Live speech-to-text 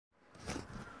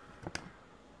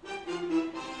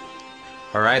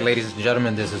All right, ladies and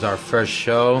gentlemen, this is our first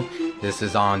show. This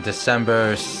is on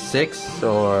December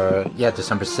 6th,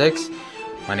 December 6th.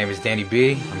 My name is Danny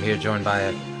B. I'm here joined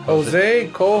by Jose,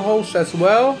 co-host as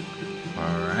well.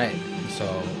 All right, so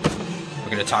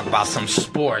we're going to talk about some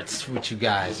sports with you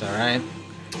guys, all right?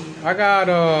 I got,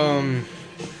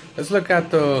 let's look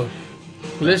at the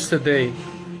list today.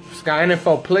 It's got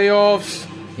NFL playoffs.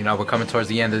 You know, we're coming towards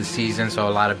the end of the season, so a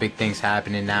lot of big things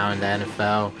happening now in the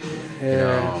NFL.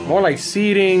 Yeah, more like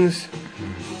seedings.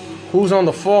 Who's on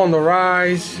the fall, on the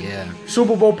rise. Yeah.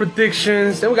 Super Bowl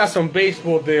predictions. Then we got some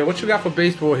baseball there. What you got for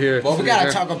baseball here? Well, we got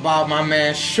to talk about my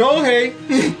man Shohei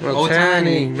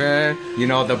Ohtani, man. You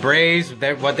know, the Braves,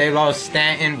 what they lost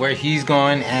Stanton, where he's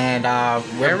going, and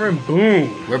Aaron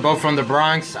Boone. We're both from the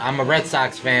Bronx. I'm a Red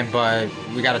Sox fan, but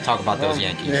we got to talk about those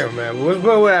Yankees. Yeah, man. Let's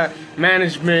go with that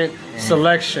management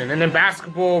selection. And then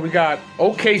basketball, we got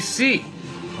OKC.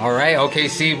 All right,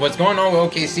 OKC. What's going on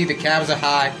with OKC? The Cavs are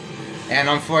high. And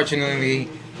unfortunately,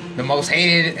 the most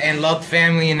hated and loved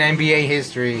family in NBA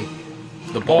history,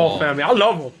 the Ball family. I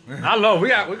love them. I love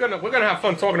them. We're gonna have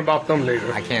fun talking about them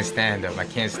later. I can't stand them. And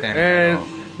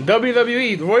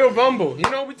WWE, the Royal Rumble.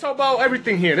 You know, we talk about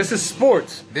everything here. This is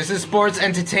sports. This is sports,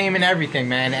 entertainment, everything,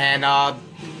 man. And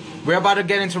we're about to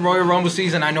get into Royal Rumble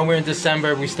season. I know we're in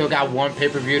December. We still got one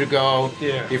pay-per-view to go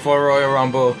before Royal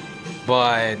Rumble.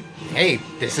 But hey,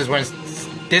 this is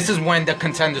when the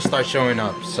contenders start showing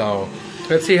up. So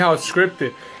let's see how it's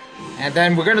scripted. And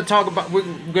then we're gonna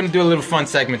do a little fun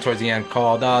segment towards the end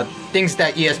called things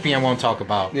that ESPN won't talk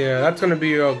about. Yeah, that's gonna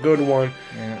be a good one.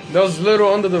 Yeah. Those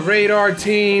little under the radar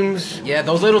teams. Yeah,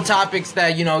 those little topics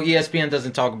that ESPN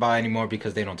doesn't talk about anymore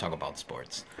because they don't talk about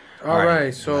sports. All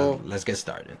right, so let's get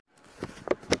started.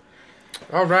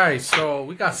 All right, so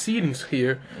we got seedings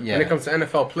here when it comes to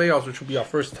NFL playoffs, which will be our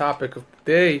first topic of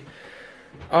the day.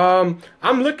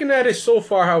 I'm looking at it so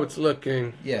far how it's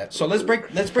looking. Yeah, so let's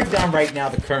break down right now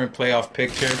the current playoff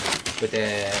picture with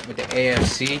the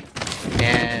AFC,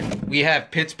 and we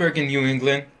have Pittsburgh and New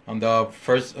England on the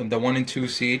 1 and 2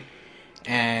 seed,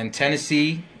 and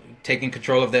Tennessee taking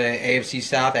control of the AFC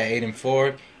South at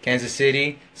 8-4. Kansas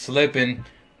City slipping.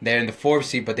 They're in the 4th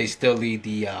seed, but they still lead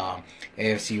the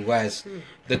AFC West.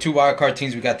 The two wildcard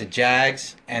teams, we got the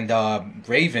Jags and the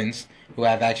Ravens, who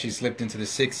have actually slipped into the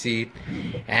 6th seed.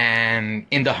 And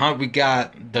in the hunt, we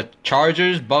got the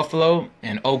Chargers, Buffalo,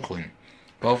 and Oakland.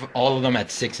 All of them at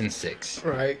 6-6.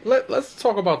 Right. Let's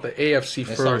talk about the AFC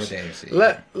first. Start with the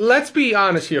AFC. Let's be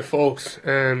honest here, folks,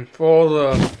 and for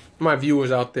all my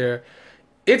viewers out there.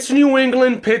 It's New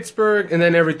England, Pittsburgh, and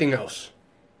then everything else.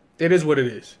 It is what it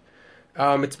is.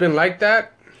 It's been like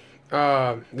that.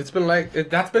 That's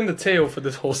been the tale for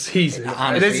this whole season.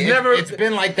 Honestly, it's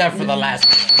been like that for the last.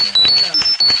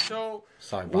 So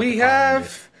we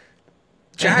have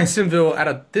Jacksonville at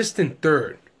a distant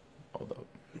third.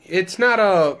 They're not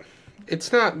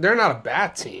a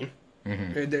bad team.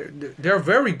 Mm-hmm. They're a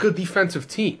very good defensive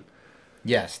team.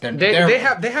 Yes, they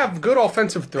have good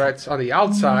offensive threats on the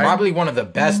outside. Probably one of the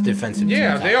best defensive teams.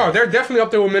 Yeah, they are. They're definitely up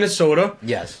there with Minnesota.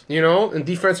 Yes, in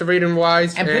defensive rating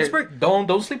wise. And Pittsburgh,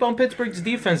 don't sleep on Pittsburgh's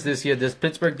defense this year. This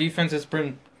Pittsburgh defense has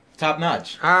been top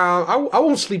notch. I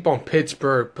won't sleep on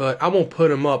Pittsburgh, but I won't put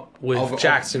them up with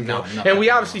Jacksonville. And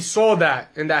we obviously saw that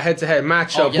in that head-to-head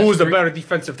matchup. Who was the better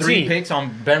defensive team? 3 picks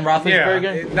on Ben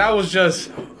Roethlisberger. Yeah, that was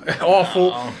just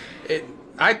awful.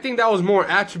 I think that was more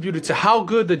attributed to how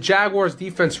good the Jaguars'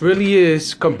 defense really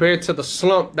is compared to the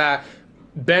slump that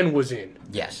Ben was in.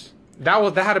 Yes.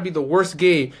 That had to be the worst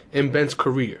game in Ben's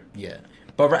career. Yeah.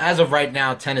 But as of right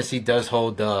now, Tennessee does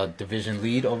hold the division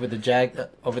lead over the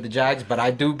Jags. But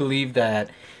I do believe that,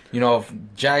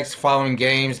 Jags following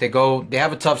games, they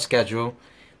have a tough schedule.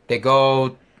 They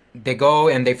go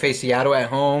and they face Seattle at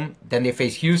home. Then they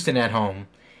face Houston at home.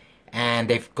 And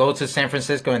they go to San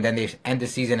Francisco, and then they end the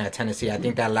season at Tennessee. I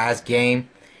think that last game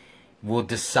will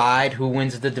decide who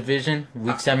wins the division,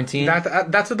 Week 17.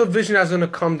 That's a division that's going to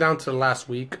come down to the last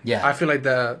week. Yeah. I feel like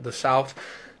the South.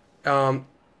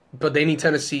 But they need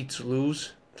Tennessee to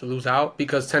lose out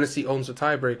because Tennessee owns the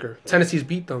tiebreaker. Tennessee's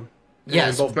beat them.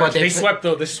 Yes, but they swept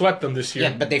them this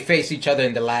year. Yeah, but they face each other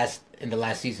in the last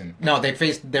season. No,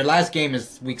 their last game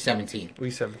is Week 17.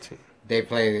 Week 17. They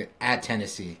play at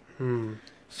Tennessee.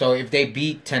 So if they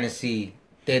beat Tennessee,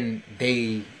 then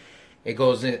it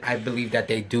goes. I believe that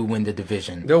they do win the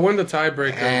division. They'll win the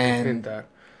tiebreaker.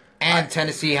 And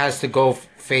Tennessee has to go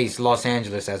face Los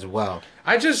Angeles as well.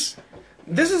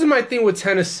 This is my thing with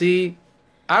Tennessee.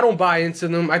 I don't buy into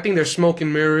them. I think they're smoke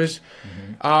and mirrors.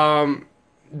 Mm-hmm.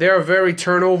 They're very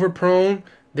turnover prone.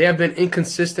 They have been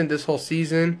inconsistent this whole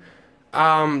season.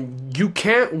 You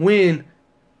can't win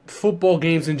football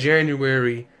games in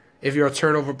January if you're a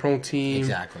turnover-prone team,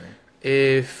 Exactly.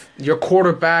 if your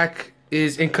quarterback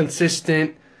is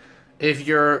inconsistent, if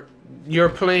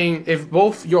if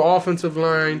both your offensive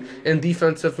line and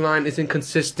defensive line is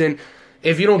inconsistent,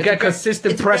 if you don't get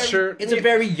consistent pressure. It's a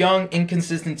very young,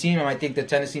 inconsistent team, and I think the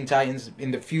Tennessee Titans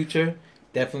in the future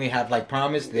definitely have like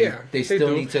promise. They still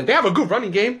do. need to. They have a good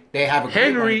running game. They have a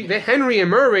Henry and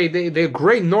Murray. They're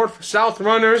great north-south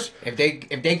runners. If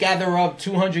they gather up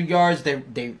 200 yards, they're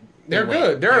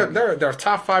good. They're a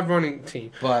top 5 running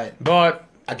team. But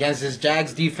against this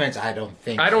Jags defense, I don't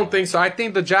think so. I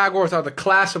think the Jaguars are the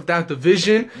class of that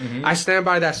division. Mm-hmm. I stand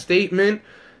by that statement.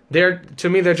 To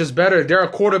me, they're just better. They're a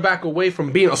quarterback away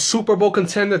from being a Super Bowl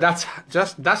contender. That's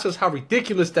just how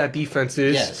ridiculous that defense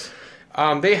is. Yes.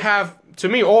 They have, to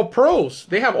me, all pros.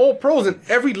 They have all pros in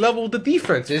every level of the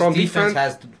defense. This defense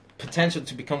has the potential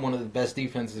to become one of the best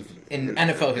defenses in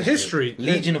NFL history.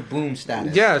 Legion of Boom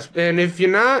status. Yes, and if you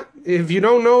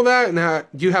don't know that, now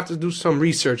you have to do some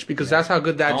research because that's how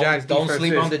good that Jags defense is. Don't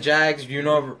sleep on the Jags.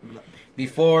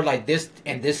 Before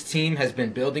this team has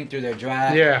been building through their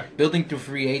draft, building through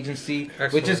free agency,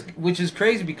 which is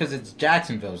crazy because it's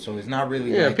Jacksonville, so it's not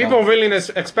really. Yeah, people really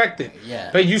expect it. Yeah,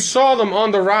 but you saw them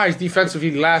on the rise defensively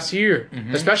last year,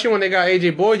 especially when they got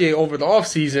AJ Boye over the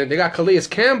offseason. They got Calais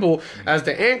Campbell as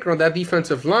the anchor on that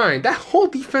defensive line. That whole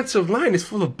defensive line is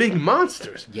full of big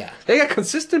monsters. Yeah, they got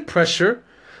consistent pressure.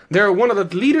 They're one of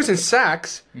the leaders in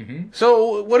sacks.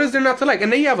 So what is there not to like?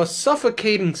 And then you have a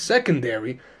suffocating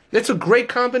secondary. It's a great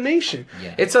combination.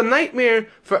 Yeah. It's a nightmare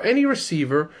for any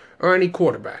receiver or any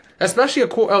quarterback, especially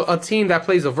a team that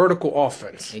plays a vertical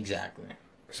offense. Exactly.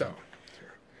 So.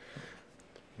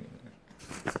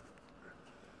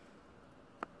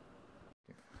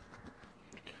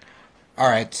 All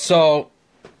right. So,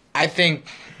 I think,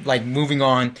 moving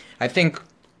on, I think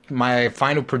my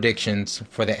final predictions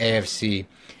for the AFC,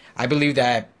 I believe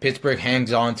that Pittsburgh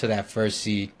hangs on to that first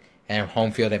seed and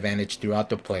home field advantage throughout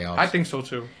the playoffs. I think so,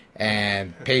 too.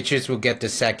 And Patriots will get the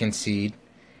second seed.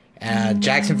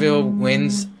 Jacksonville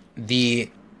wins the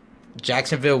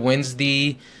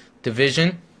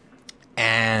division,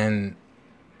 and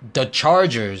the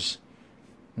Chargers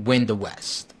win the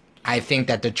West. I think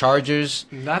that the Chargers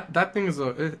that thing is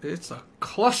it's a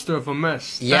cluster of a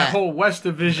mess. Yeah. That whole West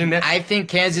division. I think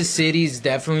Kansas City is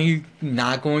definitely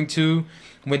not going to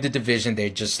win the division. They're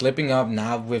just slipping up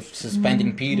now with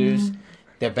suspending Peters.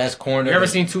 Their best corner. You ever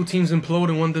seen 2 teams implode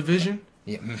in one division?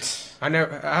 Yeah. I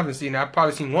haven't seen that. I've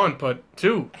probably seen 1, but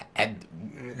 2. You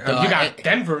got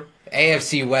Denver.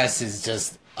 AFC West is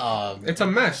just it's a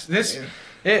mess.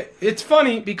 It's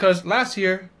funny because last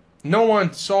year no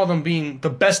one saw them being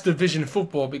the best division in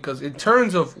football because in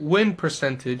terms of win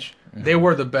percentage, they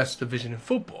were the best division in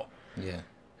football. Yeah.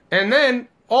 And then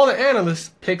all the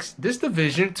analysts picked this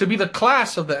division to be the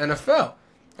class of the NFL.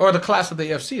 Or the class of the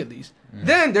AFC at least.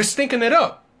 Then they're stinking it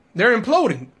up. They're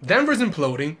imploding. Denver's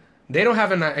imploding. They don't have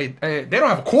they don't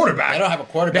have a quarterback. They don't have a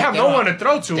quarterback. They have no one to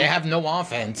throw to. They have no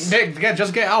offense. They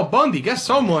just get Al Bundy. Get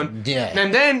someone. Yeah.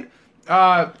 And then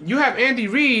you have Andy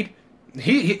Reid.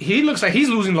 He looks like he's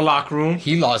losing the locker room.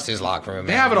 He lost his locker room.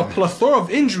 They have a plethora of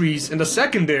injuries in the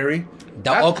secondary.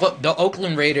 The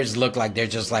Oakland Raiders look like they're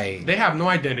just like they have no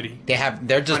identity.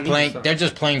 They're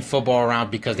just playing football around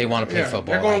because they want to play football.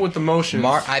 They're going with the motions.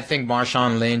 I think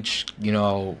Marshawn Lynch,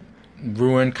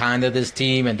 ruined kind of this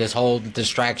team and this whole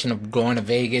distraction of going to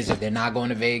Vegas. If they're not going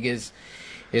to Vegas,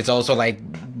 it's also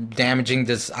damaging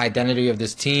this identity of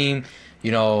this team.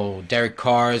 Derek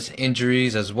Carr's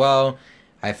injuries as well,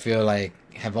 I feel like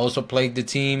have also plagued the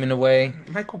team in a way.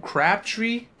 Michael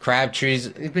Crabtree's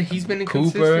he's been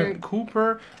inconsistent.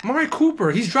 Amari Cooper,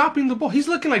 he's dropping the ball. He's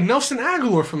looking like Nelson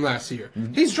Aguilar from last year.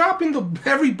 He's dropping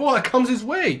every ball that comes his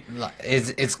way.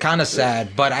 It's kind of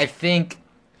sad, but I think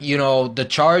the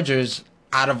Chargers,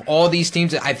 out of all these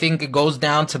teams, I think it goes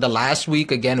down to the last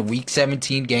week again, Week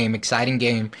 17 game, exciting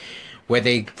game, where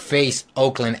they face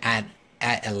Oakland at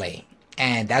LA,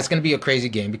 and that's gonna be a crazy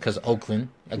game because Oakland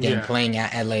again playing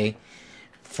at LA.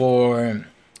 For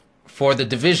the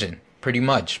division, pretty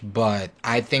much. But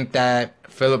I think that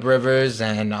Phillip Rivers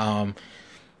and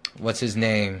what's his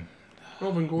name?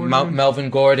 Melvin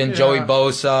Gordon, Joey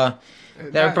Bosa.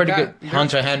 They're pretty good.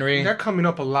 Hunter Henry. They're coming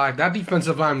up alive. That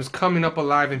defensive line is coming up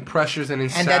alive in pressures and in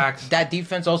sacks. That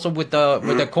defense also with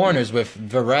the corners with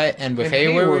Verrett and with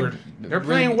Hayward. They're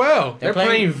playing well. They're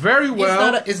playing very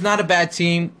well. It's not a bad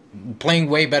team. Playing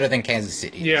way better than Kansas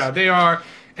City. Yeah, they are.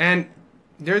 And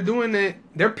they're doing it.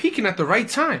 They're peaking at the right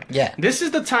time. Yeah. This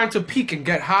is the time to peak and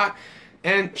get hot.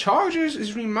 And Chargers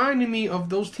is reminding me of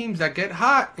those teams that get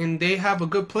hot and they have a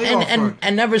good playoff run.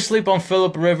 And never sleep on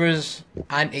Phillip Rivers.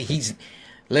 He's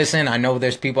Listen, I know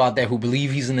there's people out there who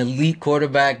believe he's an elite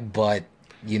quarterback, but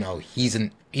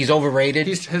he's overrated.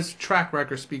 His track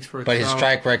record speaks for itself. But his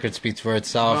track record speaks for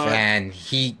itself, and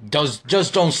he does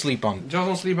just don't sleep on. Just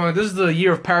don't sleep on it. This is the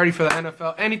year of parity for the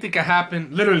NFL. Anything can happen.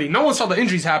 Literally, no one saw the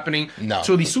injuries happening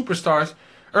to these superstars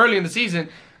early in the season,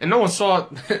 and no one saw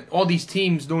all these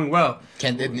teams doing well.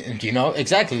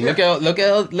 Exactly? Yeah. Look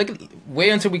at. Wait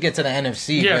until we get to the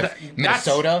NFC. Yeah,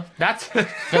 Minnesota. That's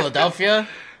Philadelphia.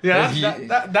 Yeah,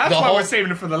 that's why we're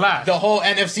saving it for the last. The whole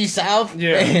NFC South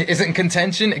is in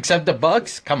contention except the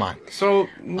Bucks. Come on. So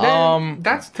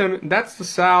that's the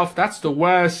South. That's the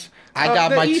West.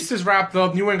 The East is wrapped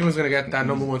up. New England's gonna get that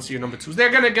number 1 seed, number 2. They're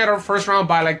gonna get a first round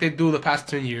bye like they do the past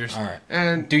 10 years. All right.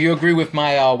 And do you agree with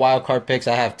my wild card picks?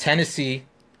 I have Tennessee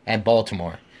and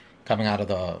Baltimore coming out of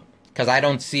the because I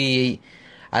don't see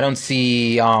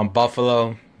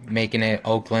Buffalo making it.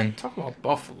 Oakland. Talk about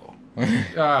Buffalo.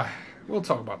 We'll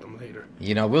talk about them later.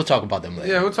 We'll talk about them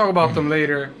later. Yeah, we'll talk about them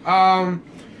later.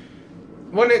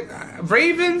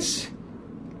 Ravens,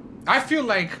 I feel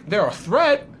like they're a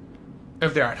threat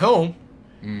if they're at home.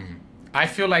 I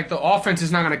feel like the offense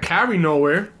is not going to carry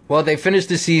nowhere. Well, they finished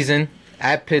the season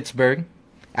at Pittsburgh,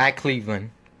 at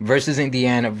Cleveland, versus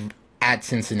Indiana, at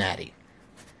Cincinnati.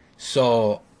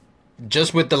 So,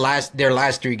 just with their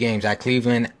last 3 games at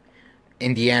Cleveland,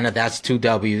 Indiana, that's 2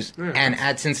 W's. Yeah. And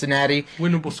at Cincinnati,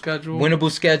 winnable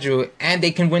schedule, and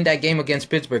they can win that game against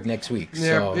Pittsburgh next week.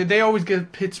 Yeah, so. They always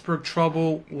give Pittsburgh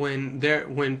trouble when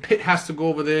Pitt has to go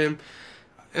over them,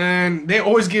 and they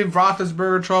always give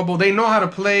Roethlisberger trouble. They know how to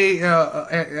play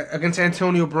against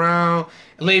Antonio Brown,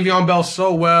 Le'Veon Bell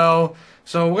so well.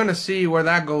 So we're gonna see where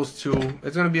that goes to.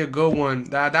 It's gonna be a good one.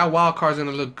 That wild card's gonna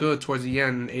look good towards the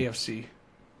end in the AFC.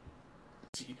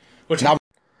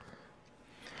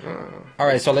 All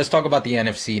right, so let's talk about the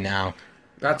NFC now.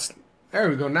 There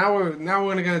we go. Now we're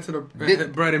gonna get into the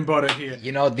bread and butter here.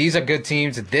 These are good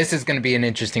teams. This is gonna be an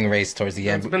interesting race towards the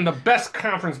end. It's been the best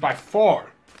conference by far.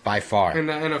 In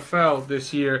the NFL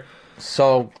this year.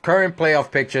 So current playoff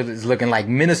picture is looking like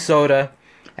Minnesota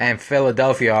and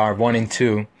Philadelphia are 1 and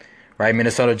 2, right?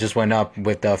 Minnesota just went up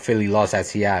with the Philly loss at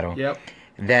Seattle. Yep.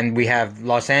 Then we have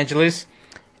Los Angeles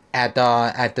at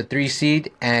the 3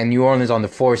 seed and New Orleans on the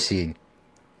 4 seed.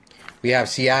 We have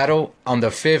Seattle on the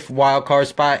 5th wild card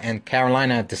spot and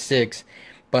Carolina at the 6th.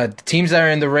 But the teams that are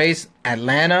in the race,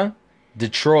 Atlanta,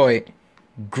 Detroit,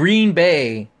 Green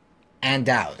Bay, and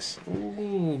Dallas.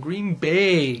 Ooh, Green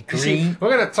Bay. See, we're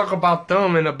going to talk about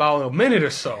them in about a minute or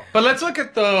so. But let's look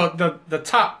at the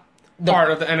top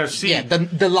part of the NFC. Yeah,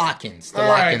 the lock-ins.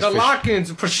 The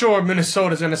lock-ins, for sure,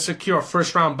 Minnesota's going to secure a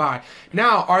first-round bye.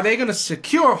 Now, are they going to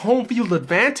secure home field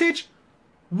advantage?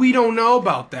 We don't know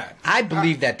about that. I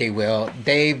believe that they will.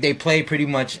 They play pretty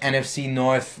much NFC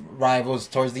North rivals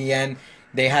towards the end.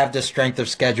 They have the strength of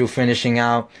schedule finishing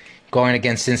out, going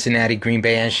against Cincinnati, Green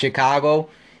Bay, and Chicago.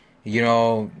 You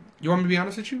want me to be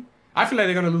honest with you? I feel like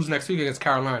they're going to lose next week against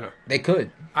Carolina. They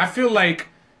could. I feel like,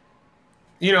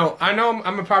 I know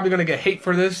I'm probably going to get hate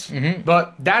for this,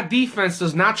 but that defense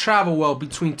does not travel well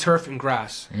between turf and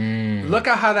grass. Look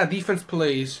at how that defense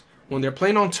plays when they're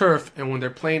playing on turf and when they're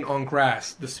playing on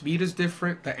grass. The speed is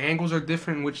different. The angles are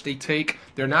different in which they take.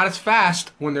 They're not as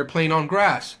fast when they're playing on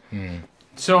grass.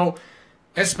 So,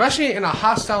 especially in a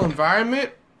hostile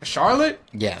environment, Charlotte,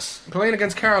 yes, playing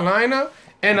against Carolina,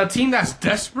 and a team that's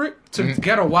desperate to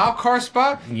get a wild card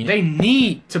spot, they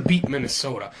need to beat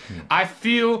Minnesota. I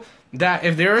feel that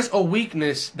if there is a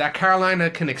weakness that Carolina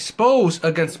can expose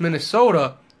against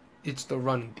Minnesota, it's the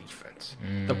running defense.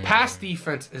 The pass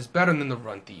defense is better than the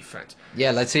run defense.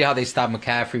 Yeah, let's see how they stop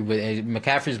McCaffrey.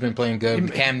 McCaffrey's been playing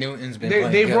good. Cam Newton's been playing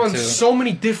good, They've run so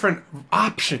many different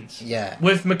options. Yeah.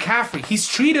 With McCaffrey. He's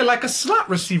treated like a slot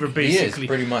receiver, basically. He is,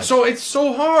 pretty much. So it's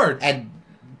so hard. And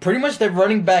pretty much their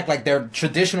running back, like their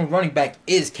traditional running back,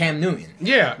 is Cam Newton.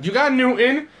 Yeah, you got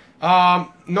Newton.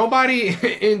 Nobody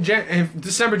in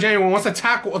December, January wants to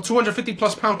tackle a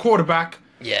 250-plus pound quarterback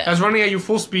that's running at you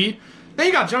full speed. Then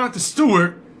you got Jonathan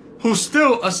Stewart, who's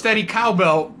still a steady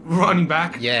cowbell running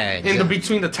back. Yeah, exactly.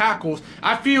 Between the tackles.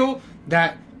 I feel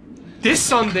that this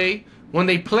Sunday, when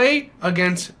they play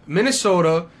against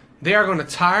Minnesota, they are going to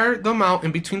tire them out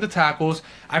in between the tackles.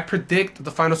 I predict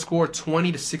the final score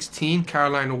 20-16.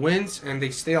 Carolina wins, and they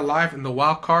stay alive in the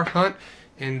wild card hunt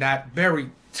in that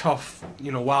very tough,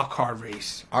 wild card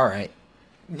race. All right,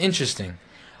 interesting.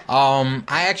 I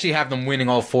actually have them winning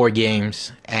all 4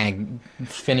 games and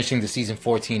finishing the season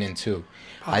 14-2.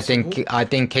 I think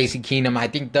Casey Keenum. I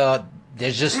think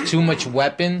there's just too much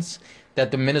weapons that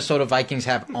the Minnesota Vikings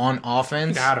have on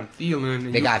offense. They got Adam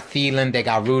Thielen. They got Thielen. They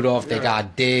got Rudolph. They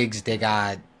got Diggs. They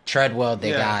got Treadwell.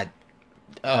 They got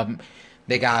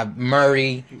They got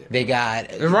Murray. They got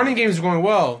The running game is going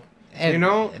well. and You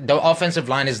know, the offensive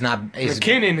line is not.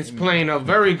 McKinnon is playing a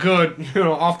very good,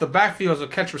 off the backfield as a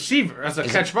catch receiver, as a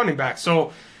catch running back.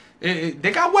 So they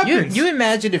got weapons. You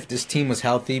imagine if this team was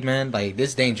healthy, man? Like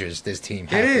this dangerous. This team.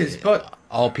 It is, but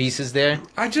all pieces there.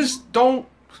 I just don't.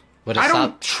 But I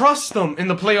don't trust them in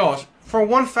the playoffs for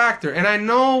one factor, and I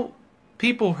know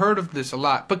people heard of this a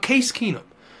lot. But Case Keenum,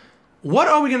 what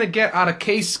are we gonna get out of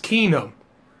Case Keenum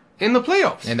in the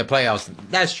playoffs? In the playoffs,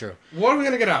 that's true. What are we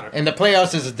gonna get out of it? In the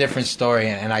playoffs is a different story,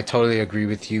 and I totally agree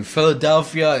with you.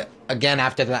 Philadelphia, again,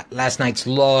 after last night's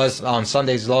loss, on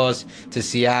Sunday's loss to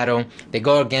Seattle, they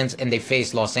go against and they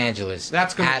face Los Angeles.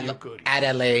 That's gonna be good. At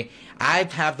LA. I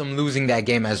have them losing that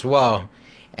game as well,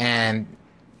 and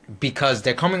because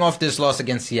they're coming off this loss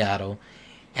against Seattle,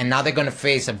 and now they're going to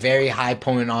face a very high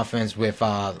point offense with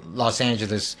Los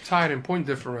Angeles. Tied in point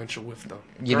differential with them.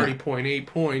 30.8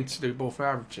 points, they're both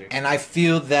averaging. And I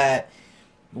feel that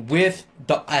with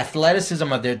the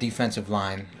athleticism of their defensive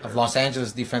line, of Los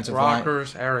Angeles defensive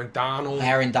Rockers, line,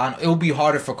 Aaron Donald, it will be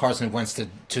harder for Carson Wentz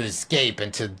to escape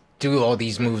and to do all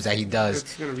these moves that he does.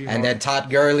 It's gonna be and hard. then Todd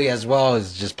Gurley as well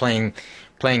is just playing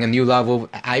a new level.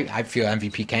 I feel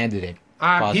MVP candidate.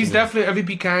 he's definitely an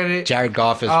MVP candidate. Jared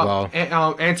Goff as well.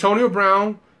 Antonio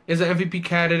Brown is an MVP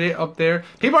candidate up there.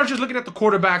 People are just looking at the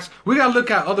quarterbacks. We got to look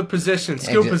at other positions,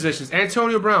 skill positions.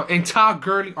 Antonio Brown and Todd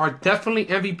Gurley are definitely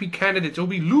MVP candidates. It'll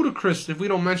be ludicrous if we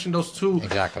don't mention those two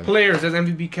players as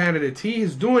MVP candidates. He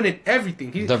is doing it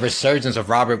everything. The resurgence of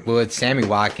Robert Woods, Sammy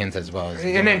Watkins as well.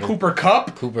 And then Cooper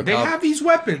Kupp. They have these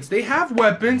weapons. They have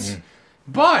weapons.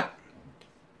 But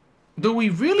do we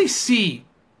really see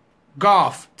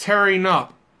Goff tearing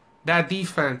up that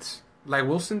defense like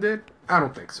Wilson did? I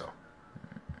don't think so.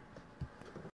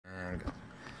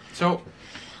 So,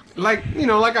 like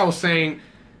I was saying,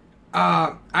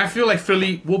 I feel like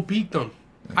Philly will beat them.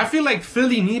 I feel like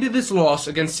Philly needed this loss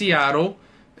against Seattle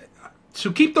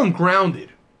to keep them grounded,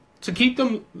 to keep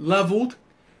them leveled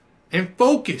and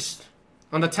focused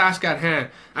on the task at hand.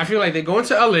 I feel like they go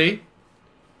into LA,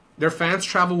 their fans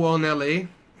travel well in LA.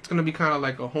 It's going to be kind of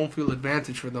like a home field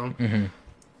advantage for them. Mm-hmm.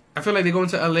 I feel like they go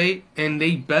into LA and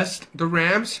they best the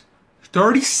Rams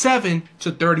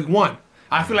 37-31.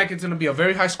 I feel like it's going to be a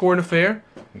very high-scoring affair.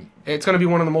 It's going to be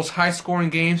one of the most high-scoring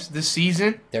games this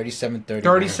season. 37-31.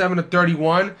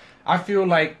 37-31. I feel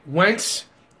like Wentz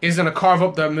is going to carve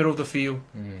up the middle of the field.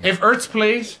 If Ertz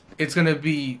plays, it's going to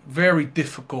be very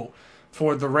difficult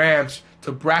for the Rams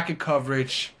to bracket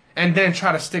coverage and then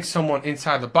try to stick someone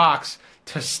inside the box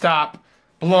to stop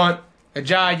Blunt,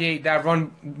 Ajayi, that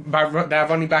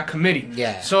running back committee.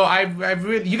 Yeah. So I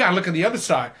really, you got to look at the other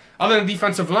side. Other than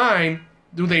defensive line,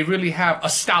 do they really have a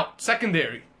stout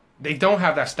secondary? They don't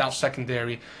have that stout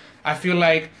secondary. I feel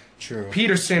like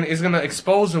Peterson is going to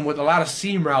expose them with a lot of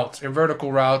seam routes and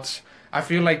vertical routes. I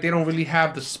feel like they don't really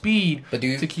have the speed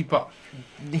to keep up.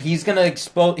 He's going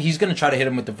to try to hit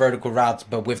him with the vertical routes,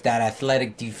 but with that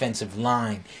athletic defensive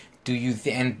line,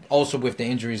 and also with the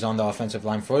injuries on the offensive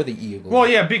line for the Eagles. Well,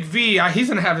 yeah, Big V, he's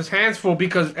going to have his hands full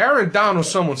because Aaron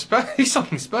Donald's he's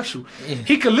something special.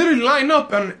 He could literally line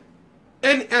up and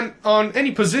on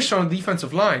any position on the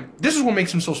defensive line. This is what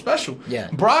makes him so special. Yeah.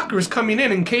 Brocker is coming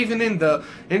in and caving in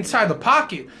inside the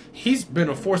pocket. He's been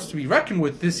a force to be reckoned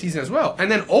with this season as well. And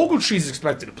then Ogletree is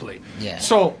expected to play. Yeah.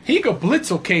 So he could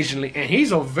blitz occasionally, and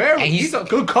he's a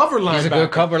good cover linebacker. He's a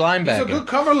good cover linebacker. He's a good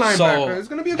cover linebacker. So it's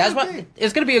gonna be a good game.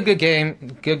 It's gonna be a good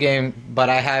game. Good game. But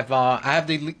I have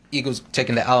the Eagles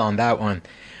taking the L on that one.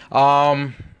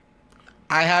 I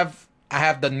have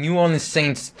the New Orleans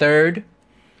Saints third.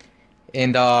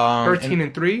 In the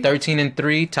 13-3,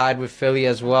 13-3, tied with Philly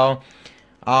as well.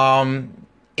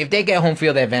 If they get home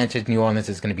field advantage, New Orleans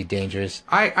is going to be dangerous.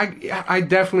 I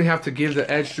definitely have to give the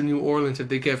edge to New Orleans if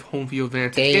they get home field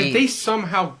advantage. If they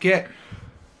somehow get,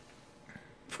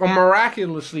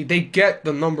 miraculously, they get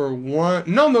the number one,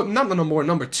 not the number one,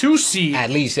 number 2 seed. At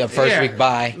least a first week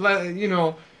bye.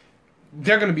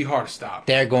 They're going to be hard to stop.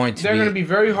 They're going to be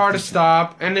very hard to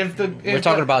stop. And we're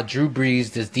talking about Drew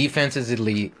Brees, this defense is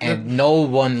elite, and no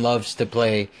one loves to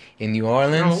play in New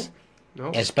Orleans,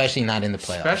 especially not in the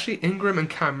playoffs. Especially Ingram and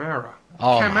Kamara.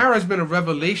 Kamara has been a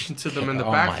revelation to them in the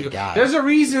backfield. My God. There's a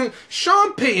reason.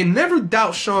 Sean Payton, never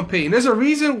doubt Sean Payton. There's a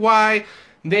reason why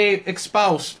they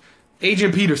espoused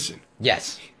Adrian Peterson.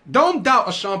 Yes. Don't doubt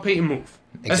a Sean Payton move,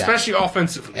 especially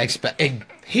offensively.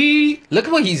 Look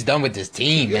at what he's done with this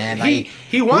team, man.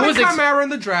 He wanted Kamara in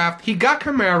the draft. He got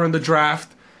Kamara in the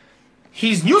draft.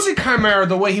 He's using Kamara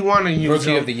the way he wanted to use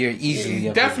him. Rookie of the year, easily.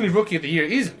 Definitely rookie of the year,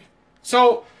 easily.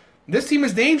 So, this team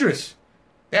is dangerous.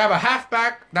 They have a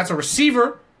halfback that's a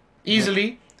receiver,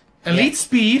 easily. Elite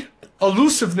speed.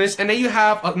 elusiveness, and then you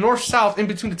have a north-south in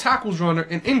between the tackles runner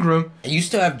and Ingram. And you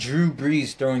still have Drew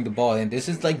Brees throwing the ball, and this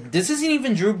isn't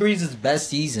even Drew Brees' best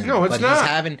season. No, it's but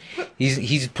not.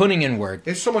 He's putting in work.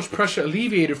 There's so much pressure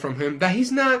alleviated from him that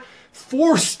he's not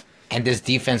forced. And this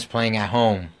defense playing at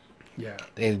home, Yeah.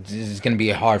 this is going to be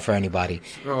hard for anybody.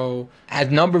 So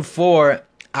At number 4,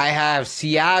 I have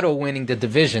Seattle winning the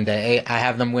division. I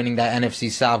have them winning that NFC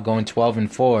South, going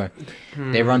 12-4.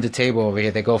 They run the table over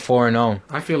here. They go 4-0.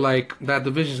 I feel like that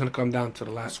division's gonna come down to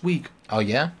the last week. Oh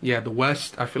yeah. Yeah, the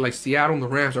West. I feel like Seattle and the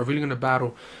Rams are really gonna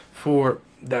battle for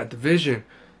that division.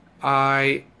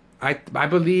 I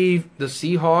believe the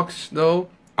Seahawks though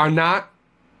are not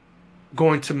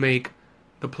going to make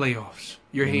the playoffs.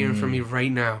 You're hearing from me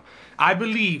right now. I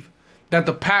believe that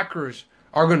the Packers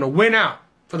are gonna win out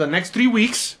for the next 3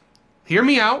 weeks. Hear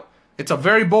me out. It's a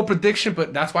very bold prediction,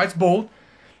 but that's why it's bold.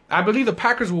 I believe the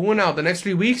Packers will win out the next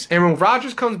 3 weeks, and when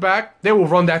Rodgers comes back, they will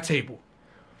run that table.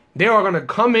 They are going to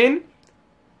come in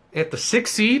at the 6th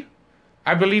seed.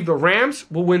 I believe the Rams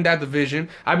will win that division.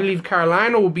 I believe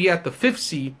Carolina will be at the 5th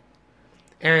seed,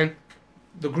 and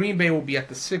the Green Bay will be at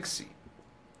the 6th seed.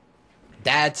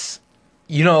 That's,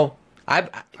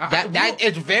 that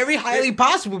is very highly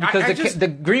possible because the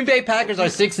Green Bay Packers are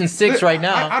 6-6 right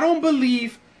now. I don't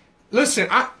believe. Listen,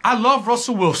 I love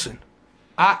Russell Wilson.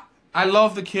 I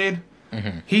love the kid.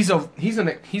 Mm-hmm. He's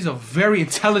a very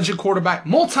intelligent quarterback,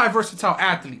 multi-versatile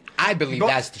athlete. I believe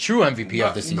that's the true MVP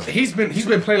of the season. He's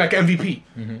been playing like MVP.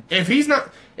 Mm-hmm. If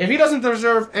he doesn't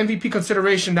deserve MVP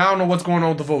consideration, I don't know what's going on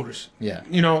with the voters. Yeah,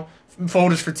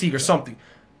 voters fatigue or something.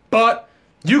 But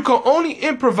you can only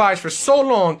improvise for so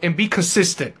long and be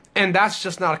consistent. And that's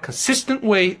just not a consistent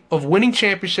way of winning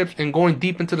championships and going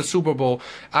deep into the Super Bowl.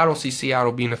 I don't see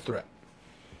Seattle being a threat.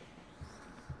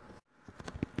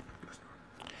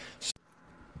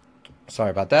 Sorry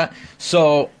about that.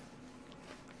 So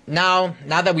now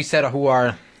that we said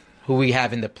who we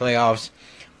have in the playoffs,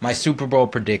 my Super Bowl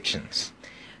predictions.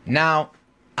 Now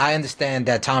I understand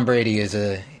that Tom Brady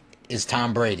is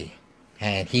Tom Brady,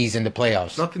 and he's in the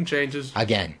playoffs. Nothing changes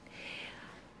again.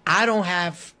 I don't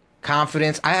have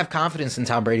confidence. I have confidence in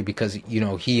Tom Brady because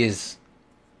he is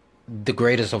the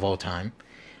greatest of all time,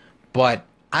 but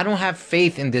I don't have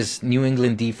faith in this New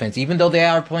England defense. Even though they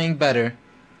are playing better,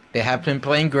 they have been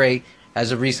playing great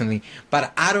as of recently,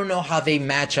 but I don't know how they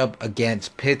match up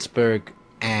against Pittsburgh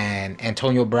and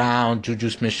Antonio Brown, Juju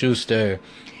Smith-Schuster,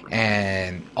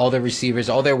 and all their receivers,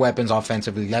 all their weapons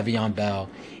offensively, Le'Veon Bell,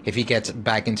 if he gets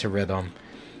back into rhythm,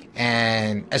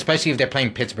 and especially if they're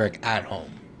playing Pittsburgh at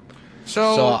home.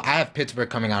 So I have Pittsburgh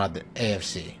coming out of the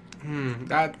AFC.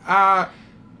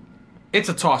 It's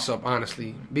a toss-up,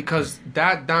 honestly, because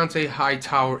that Dante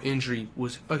Hightower injury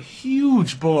was a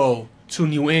huge blow to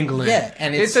New England. Yeah,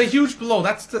 and it's a huge blow.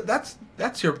 That's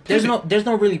your pivot.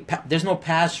 There's no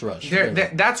pass rush.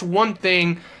 That's one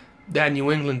thing that New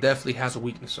England definitely has a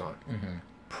weakness on. Mm-hmm.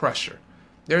 Pressure.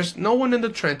 There's no one in the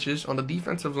trenches on the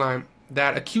defensive line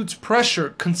that acutes pressure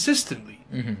consistently.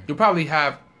 Mm-hmm. You'll probably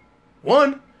have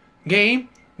one game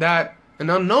that an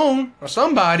unknown or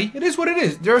somebody, it is what it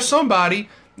is. There's somebody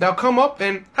that'll come up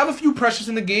and have a few pressures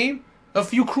in the game, a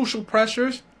few crucial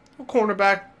pressures, a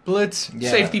cornerback blitz,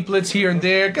 safety blitz here and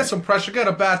there, get some pressure, get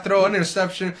a bad throw, an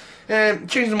interception, and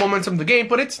change the momentum of the game.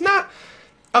 But it's not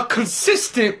a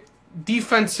consistent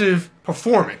defensive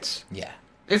performance. Yeah.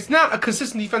 It's not a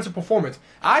consistent defensive performance.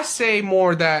 I say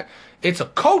more that it's a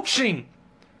coaching.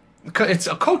 It's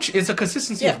a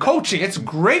consistency of coaching. It's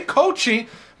great coaching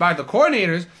by the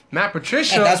coordinators, Matt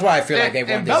Patricia. And that's why I feel like they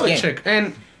won this Belichick.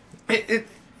 game. And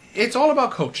it's all about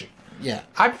coaching. Yeah.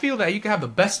 I feel that you can have the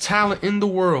best talent in the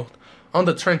world on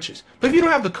the trenches, but if you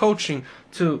don't have the coaching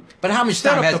to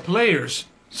set up the players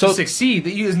to succeed,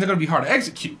 that isn't going to be hard to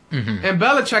execute. Mm-hmm. And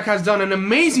Belichick has done an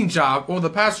amazing job over the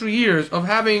past 3 years of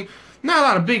having not a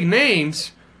lot of big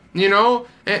names, And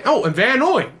Van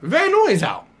Noy is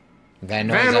out. Van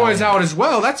Noy's out as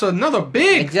well. That's another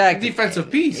big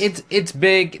defensive piece. It's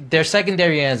big. Their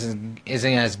secondary isn't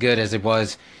as good as it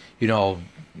was,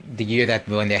 the year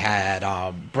when they had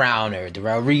Browner,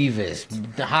 Darrelle Revis,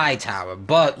 Hightower,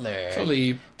 Butler,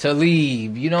 Talib.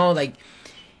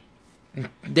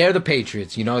 They're the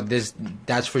Patriots.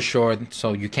 That's for sure.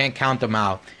 So you can't count them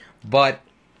out. But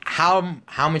how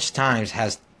much times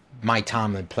has Mike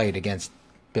Tomlin played against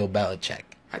Bill Belichick?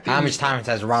 How much times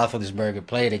has Roethlisberger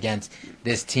played against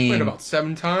this team? Played about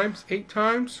 7 times, 8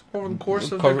 times over the course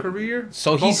of their career.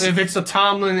 So if it's a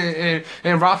Tomlin and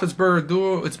Roethlisberger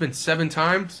duo, it's been 7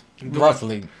 times.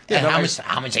 Roughly. Yeah, and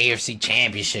how much AFC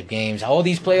championship games, all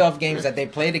these playoff games that they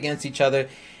played against each other.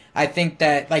 I think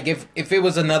that like if it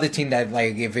was another team that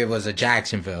like if it was a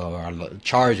Jacksonville or a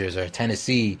Chargers or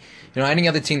Tennessee, any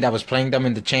other team that was playing them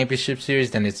in the championship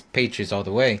series, then it's Patriots all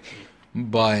the way.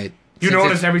 But You since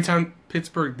notice every time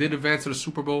Pittsburgh did advance to the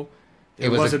Super Bowl, it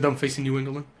wasn't them facing New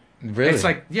England. really, It's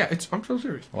like, yeah, I'm so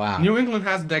serious. Wow. New England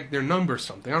has like their number or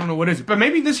something. I don't know what is it, but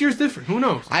maybe this year's different. Who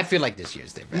knows? I feel like this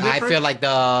year's different. Different? I feel like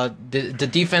the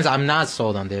defense. I'm not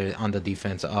sold on the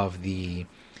defense of the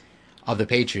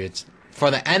Patriots. For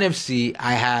the NFC,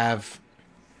 I have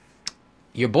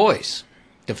your boys,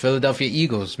 the Philadelphia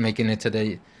Eagles, making it to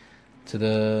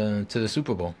the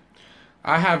Super Bowl.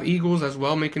 I have Eagles as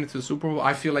well making it to the Super Bowl.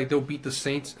 I feel like they'll beat the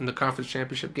Saints in the conference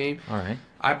championship game. All right,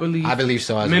 I believe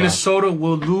so as Minnesota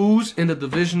will lose in the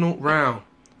divisional round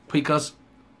because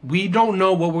we don't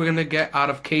know what we're gonna get out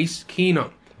of Case Keenum.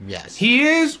 well. Yes, He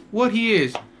is what he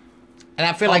is. and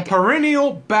I feel A like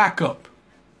perennial backup.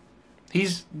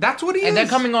 That's what he is. and they're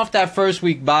coming off that first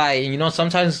week bye, and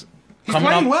sometimes He's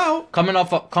playing well. coming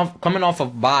off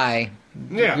of bye.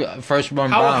 Yeah. First run.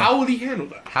 How will he handle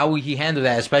that? How will he handle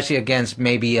that, especially against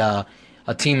maybe a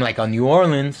team like a New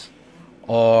Orleans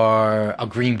or a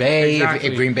Green Bay? Exactly.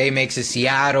 If Green Bay makes it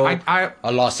Seattle, I-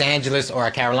 a Los Angeles, or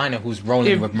a Carolina who's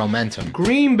rolling with momentum.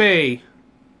 Green Bay.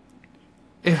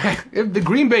 If the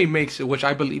Green Bay makes it, which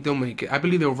I believe they'll make it, I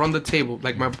believe they'll run the table,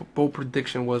 like my bold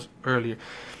prediction was earlier.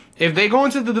 If they go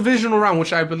into the divisional round,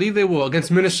 which I believe they will, against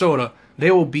Minnesota,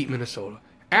 they will beat Minnesota.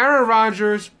 Aaron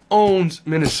Rodgers owns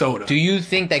Minnesota. Do you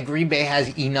think that Green Bay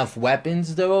has enough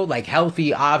weapons though, like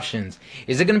healthy options?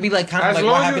 Is it going to be like kind of As like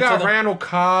long what as you happened to got them? Randall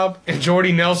Cobb and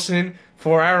Jordy Nelson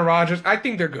for Aaron Rodgers, I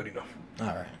think they're good enough. All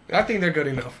right. I think they're good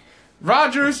enough.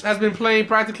 Rodgers has been playing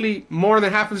practically more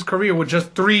than half of his career with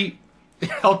just 3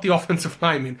 healthy offensive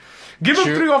linemen. Give him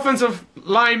True. 3 offensive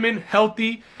linemen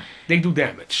healthy, they do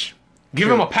damage. Give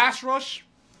True. him a pass rush,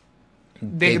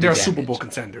 They do they're damage. Super Bowl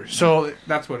contenders. So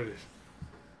that's what it is.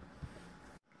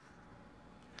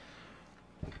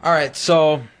 All right,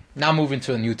 so now moving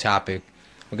to a new topic.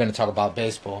 We're going to talk about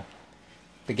baseball.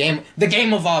 The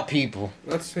game of all people.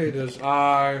 Let's say this.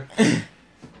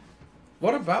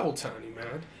 What about Ohtani,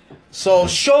 man? So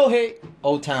Shohei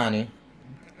Ohtani,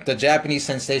 the Japanese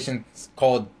sensation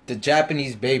called the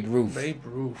Japanese Babe Ruth, Babe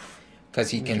Ruth.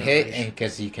 because he can hit and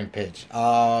because he can pitch.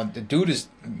 The dude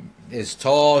is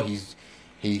tall.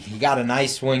 He got a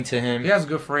nice swing to him. He has a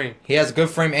good frame. He has a good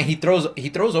frame, and he throws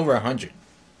over 100.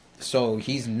 So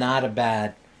he's not a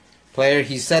bad player.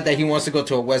 He said that he wants to go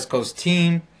to a West Coast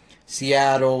team: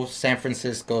 Seattle, San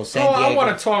Francisco, San Diego. I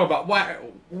want to talk about why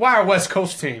a West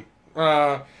Coast team.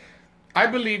 I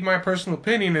believe my personal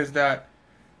opinion is that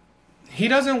he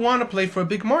doesn't want to play for a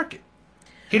big market.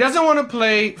 He doesn't want to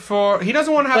play for. He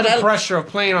doesn't want to have the pressure of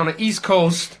playing on the East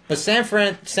Coast. But San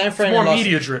Fran, It's more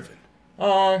media driven.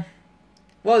 Well,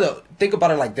 though, think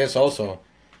about it like this also.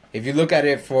 If you look at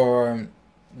it for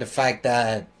the fact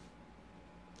that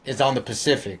it's on the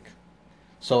Pacific,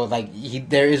 so like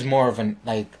there is more of an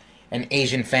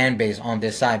Asian fan base on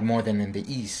this side more than in the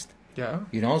East. Yeah.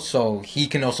 So he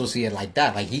can also see it like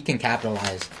that. Like he can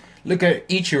capitalize. Look at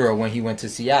Ichiro when he went to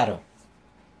Seattle.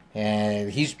 And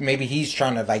he's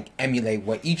trying to like emulate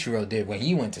what Ichiro did when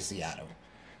he went to Seattle.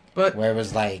 But Where it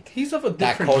was like he's of a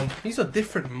different. He's a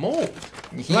different mold.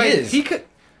 He is. He could.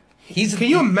 Can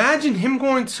you imagine him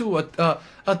going to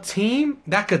a team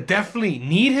that could definitely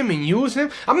need him and use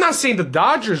him? I'm not saying the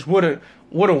Dodgers wouldn't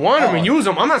want him and use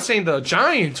him. I'm not saying the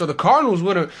Giants or the Cardinals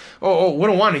wouldn't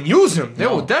want to use him. They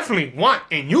would definitely want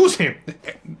and use him.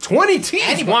 20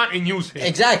 teams want and use him.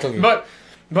 Exactly.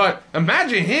 But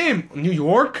imagine him, New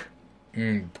York,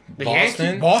 the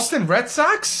Yankees, Boston Red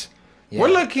Sox. Yeah.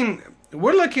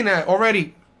 We're looking at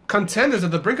already contenders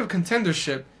at the brink of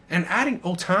contendership, and adding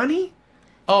Ohtani,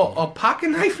 a pocket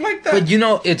knife like that.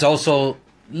 But it's also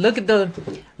look at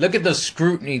the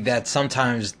scrutiny that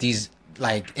sometimes these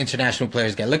like international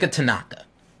players get. Look at Tanaka.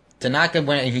 Tanaka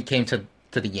went and he came to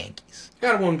the Yankees. He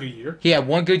had one good year. He had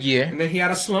one good year. And then he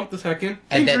had a slump the second.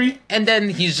 And then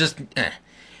he's just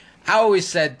I always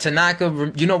said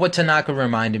Tanaka, you know what Tanaka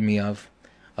reminded me of?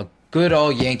 A good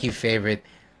old Yankee favorite,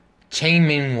 Chang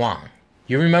Ming Wang.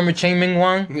 You remember Chang Ming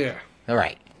Wang? Yeah. All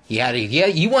right.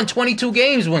 He won 22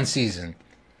 games one season.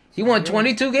 He won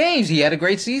 22 games. He had a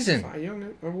great season.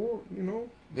 Young award,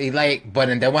 But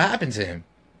and then what happened to him?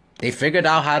 They figured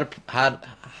out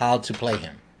how to play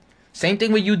him. Same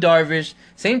thing with Yu Darvish.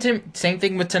 Same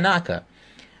thing with Tanaka.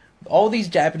 All these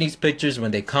Japanese pitchers,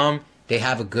 when they come, they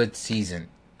have a good season.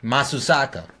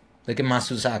 Masusaka. Look at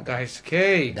Masusaka.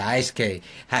 Daisuke. Daisuke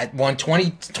had won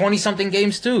 20 something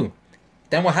games too.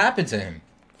 Then what happened to him?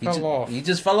 fell off. He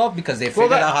just fell off because they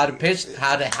figured out how to pitch,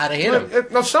 how to hit him.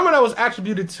 Now, some of that was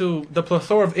attributed to the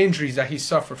plethora of injuries that he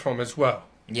suffered from as well.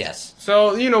 Yes.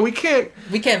 So we can't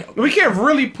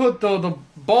really put the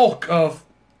bulk of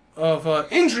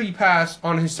injury pass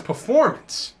on his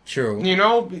performance. True.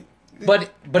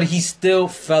 But he still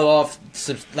fell off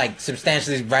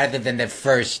substantially rather than the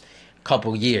first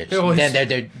couple years. Then their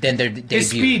debut. His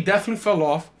speed definitely fell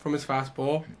off from his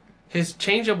fastball. His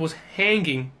changeup was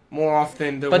hanging more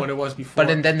often than what it was before.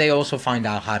 But then they also find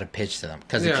out how to pitch to them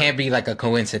because it can't be like a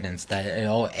coincidence that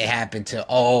it happened to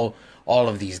all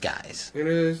of these guys. It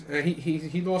is, and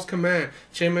he lost command.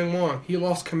 Chae-Ming Wang, he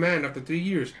lost command after 3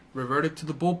 years, reverted to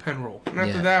the bullpen role. And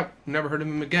after that, never heard of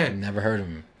him again. Never heard of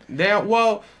him.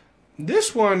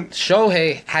 This one,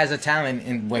 Shohei has a talent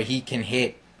in where he can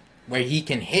hit,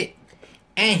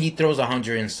 and he throws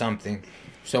 100 and something.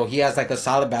 So he has like a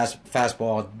solid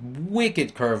fastball,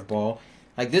 wicked curveball.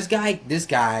 Like this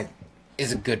guy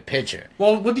is a good pitcher.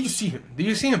 Well, what do you see him? Do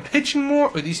you see him pitching more,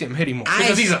 or do you see him hitting more?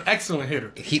 Because he's an excellent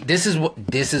hitter. This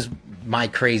is my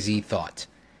crazy thought.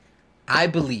 I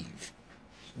believe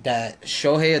that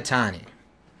Shohei Ohtani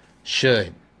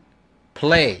should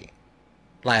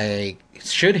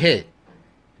hit,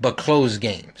 but close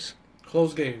games.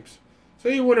 Close games. So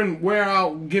he wouldn't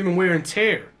give him wear and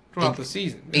tear throughout the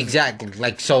season.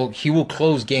 Exactly. So he will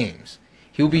close games.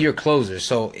 He will be your closer.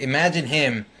 So imagine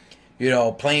him,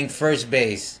 playing first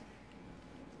base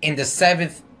in the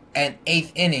 7th and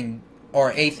 8th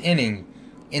inning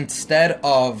instead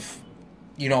of,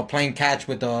 playing catch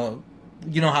with how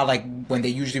when they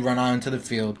usually run out into the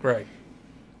field. Right.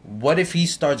 What if he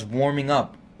starts warming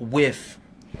up with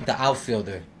the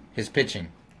outfielder, his pitching?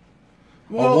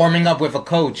 Or warming up with a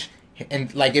coach,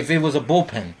 and like if it was a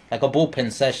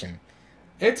bullpen session.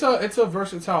 It's a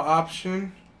versatile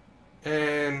option,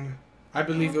 and I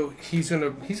believe he's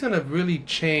gonna really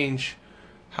change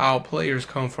how players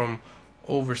come from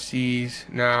overseas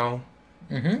now,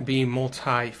 being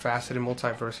multifaceted,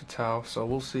 multi-versatile. So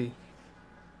we'll see.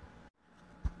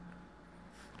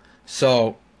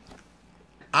 So,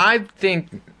 I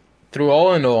think through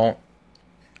all in all,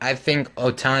 I think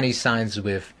Ohtani signs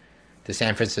with the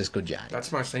San Francisco Giants.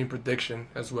 That's my same prediction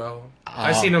as well.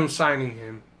 I see them signing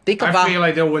him. I feel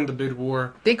like they'll win the bid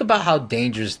war. Think about how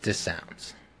dangerous this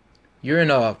sounds. You're in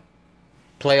a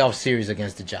playoff series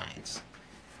against the Giants.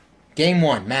 Game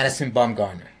 1, Madison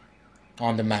Bumgarner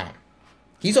on the mound.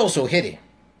 He's also hitting.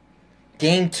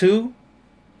 Game 2,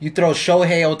 you throw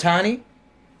Shohei Ohtani.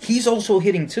 He's also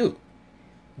hitting too.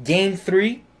 Game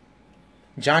 3,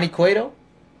 Johnny Cueto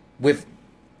with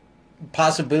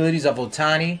possibilities of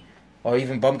Ohtani or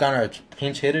even Bumgarner are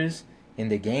pinch hitters in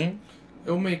the game.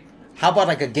 How about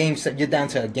like a game? You're down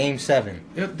to a game 7.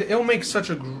 It'll make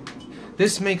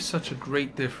this makes such a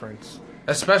great difference.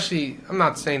 Especially, I'm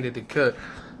not saying that they could.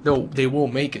 They will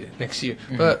make it next year.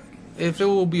 Mm-hmm. But if it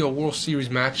will be a World Series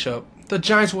matchup, the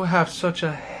Giants will have such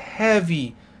a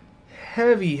heavy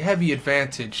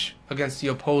advantage against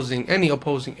any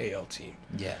opposing AL team.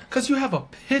 Yeah. Because you have a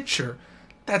pitcher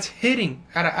that's hitting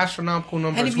at an astronomical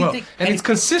number as well. And it's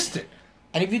consistent.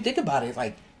 And if you think about it,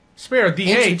 like... Spare a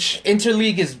DH.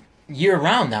 Interleague is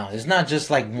year-round now. It's not just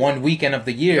like one weekend of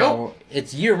the year. Nope.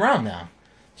 It's year-round now.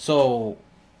 So,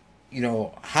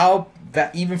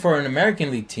 even for an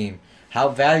American League team, how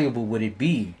valuable would it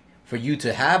be for you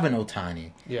to have an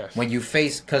Ohtani? Yes. When you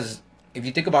face... Because if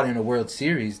you think about it in a World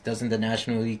Series, doesn't the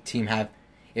National League team have...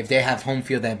 If they have home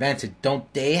field advantage,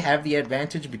 don't they have the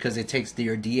advantage because it takes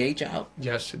your DH out?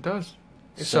 Yes, it does.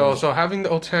 So having the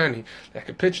Ohtani that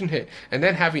can pitch and hit, and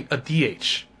then having a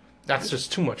DH, that's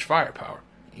just too much firepower.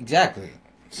 Exactly.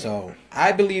 So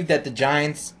I believe that the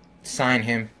Giants sign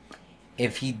him.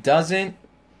 If he doesn't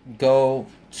go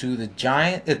to the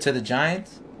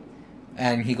Giants,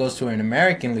 and he goes to an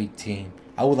American League team,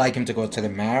 I would like him to go to the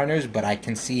Mariners, but I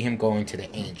can see him going to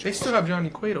the Angels. They still have Johnny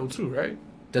Cueto too, right?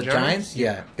 The Giants?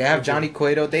 Yeah. They have Johnny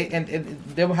Cueto. They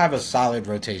will have a solid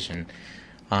rotation,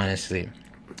 honestly.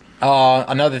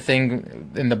 Another thing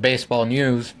in the baseball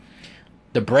news,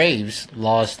 the Braves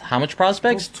lost how much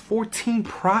prospects? 14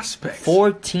 prospects.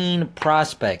 14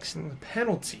 prospects.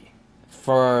 Penalty.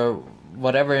 For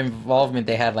whatever involvement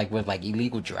they had with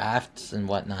illegal drafts and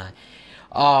whatnot.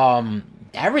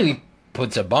 That really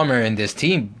puts a bummer in this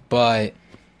team, but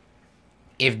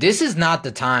if this is not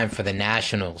the time for the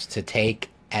Nationals to take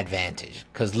advantage,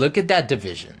 because look at that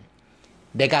division.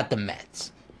 They got the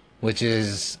Mets, which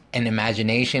is an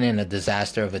imagination and a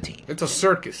disaster of a team. It's a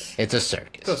circus. It's a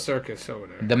circus over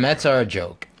there. The Mets are a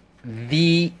joke.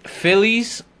 The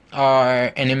Phillies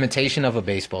are an imitation of a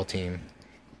baseball team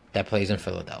that plays in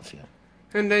Philadelphia.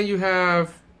 And then you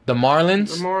have The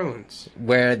Marlins, The Marlins.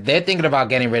 where they're thinking about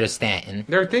getting rid of Stanton.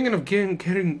 They're thinking of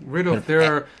getting rid of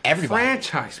their Everybody.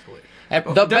 franchise player.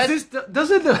 The best, Do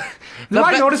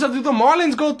I notice that the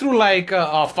Marlins go through like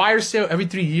a fire sale every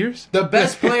 3 years? the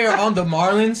best player on the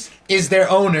Marlins is their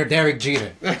owner, Derek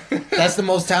Jeter. That's the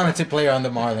most talented player on the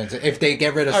Marlins. If they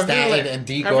get rid of Stanton and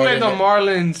D. I feel like Gordon. the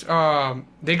Marlins,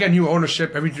 they get new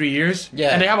ownership every 3 years. Yeah.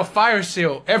 And they have a fire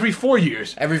sale every 4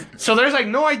 years. So there's like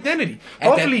no identity. And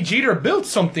Hopefully Jeter built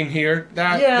something here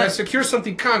that secures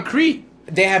something concrete.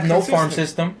 They have no farm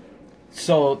Consistent. system.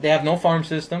 So they have no farm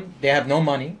system. They have no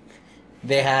money.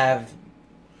 They have...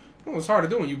 Well, it's hard to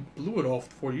do when you blew it off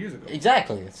 4 years ago.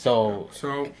 Exactly. So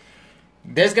So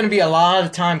there's going to be a lot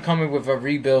of time coming with a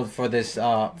rebuild for this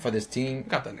team.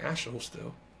 got the Nationals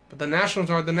still. But the Nationals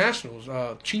are the Nationals.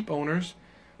 Cheap owners.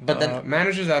 But then,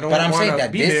 managers that don't but I'm saying want to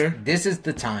that be there. this is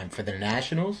the time for the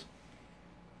Nationals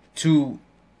to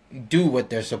do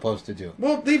what they're supposed to do.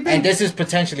 Well, they've been... And this is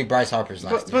potentially Bryce Harper's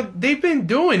last year. But they've been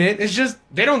doing it. It's just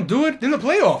they don't do it in the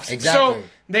playoffs. Exactly. So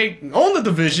they own the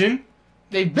division.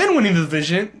 They've been winning the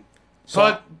division,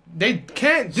 but they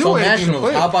can't do So anything in the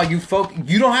Nationals, how playoffs. about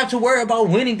you You don't have to worry about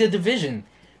winning the division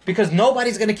because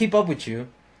nobody's going to keep up with you.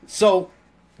 So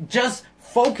just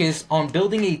focus on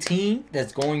building a team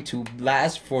that's going to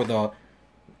last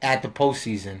at the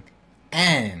postseason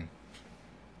and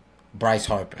Bryce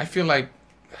Harper. I feel like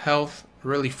health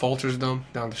really falters them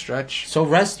down the stretch. So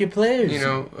rest your players. You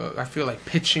know, I feel like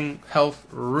pitching health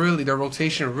really, their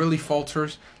rotation really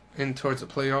falters in towards the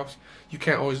playoffs. You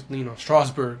can't always lean on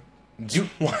Strasburg.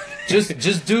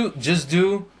 just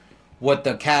do what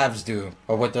the Cavs do,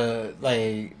 or what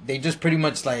they just pretty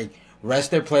much like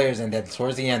rest their players, and then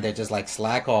towards the end they just like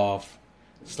slack off,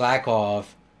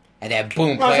 and then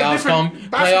boom, playoffs come.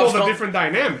 Basketball's a different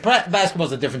dynamic.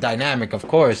 Basketball's a different dynamic, of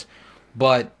course,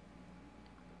 but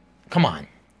come on,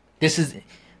 this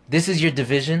is your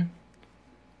division,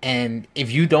 and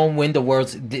if you don't win the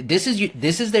World's, this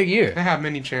is their year. They have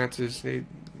many chances. They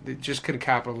just couldn't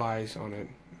capitalize on it.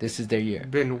 This is their year.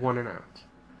 Been 1 and out.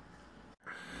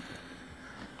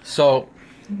 So,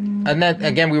 and then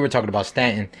again, we were talking about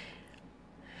Stanton.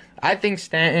 I think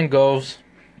Stanton goes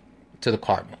to the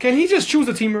Cardinals. Can he just choose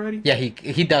a team already? Yeah,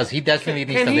 he does. He definitely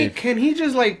needs to leave. Can he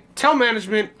just like tell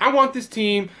management, I want this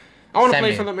team, I want to Send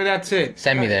play me. for them, and that's it?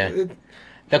 Send me there.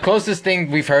 The closest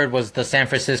thing we've heard was the San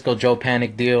Francisco Joe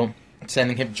Panic deal,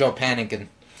 sending him Joe Panic, and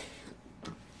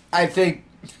I think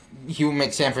he will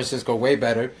make San Francisco way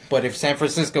better. But if San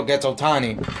Francisco gets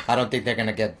Ohtani, I don't think they're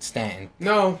gonna get Stanton.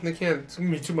 No, they can't. It's gonna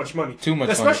be too much money. Too much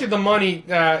Especially the money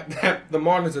that the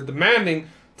Marlins are demanding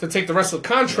to take the rest of the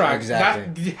contract.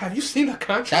 Exactly. Have you seen the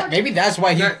contract? Maybe that's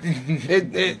why he.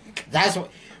 That's what.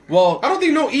 Well, I don't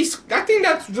think I think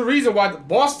that's the reason why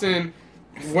Boston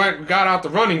got out the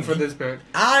running for this man.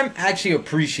 I'm actually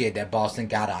appreciate that Boston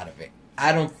got out of it.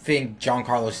 I don't think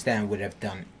Giancarlo Stanton would have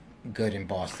done good in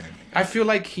Boston. I feel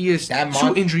like he is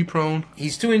too injury prone.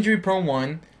 He's too injury prone.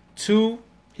 1, 2.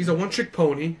 He's a one-trick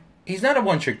pony. He's not a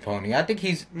one-trick pony. I think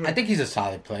he's a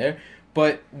solid player.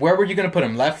 But where were you going to put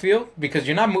him? Left field? Because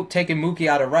you're not taking Mookie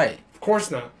out of right. Of course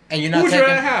not. And you're not. Who'd you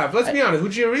rather have? Let's be honest.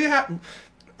 Who'd you really have?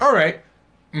 All right.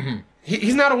 Mm-hmm.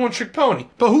 He's not a one-trick pony.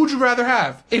 But who'd you rather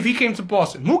have if he came to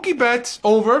Boston? Mookie Betts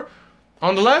over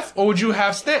on the left, or would you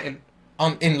have Stanton?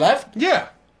 In left? Yeah.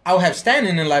 I would have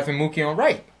Stanton in left and Mookie on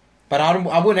right. But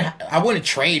I wouldn't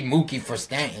trade Mookie for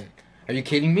Stanton. Are you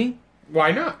kidding me?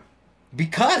 Why not?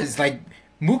 Because like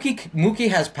Mookie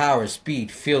has power,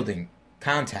 speed, fielding,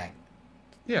 contact.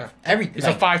 Yeah. Everything. He's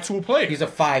a 5-tool player. He's a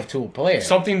 5-tool player.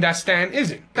 Something that Stan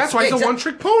isn't. That's why he's a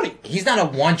one-trick pony. He's not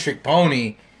a one-trick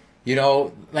pony. You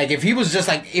know, like if he was just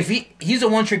like he's a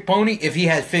one-trick pony if he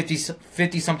had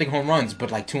 50 something home runs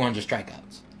but like 200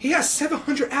 strikeouts. He has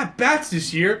 700 at-bats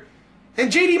this year,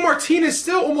 and JD Martinez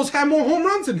still almost had more home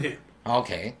runs than him.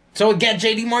 Okay. So get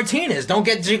JD Martinez. Don't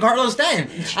get Giancarlo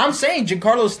Stanton. I'm saying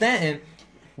Giancarlo Stanton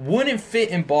wouldn't fit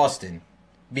in Boston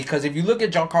because if you look at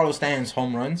Giancarlo Stanton's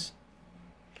home runs,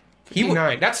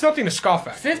 59. That's nothing to scoff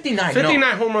at. 59.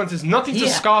 59 home runs is nothing to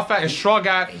scoff at and shrug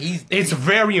at. It's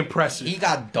very impressive. He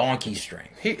got donkey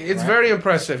strength. It's very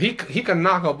impressive. He could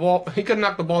knock a ball. He could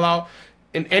knock the ball out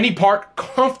in any park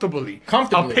comfortably.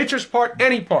 A pitcher's park,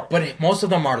 any park. But most of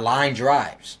them are line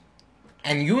drives,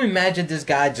 and you imagine this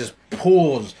guy just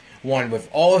pulls one with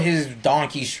all his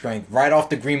donkey strength right off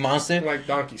the green monster. I like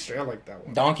donkey strength. I like that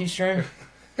one. Donkey strength.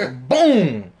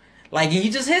 Boom. Like he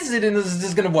just hits it and it's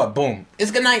just gonna boom.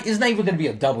 It's not even gonna be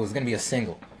a double. It's gonna be a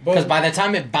single. Because by the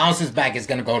time it bounces back, it's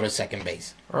gonna go to second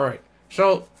base. All right.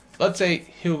 So let's say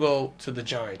he'll go to the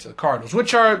Giants or the Cardinals,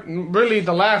 which are really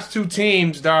the last two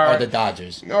teams that are Or the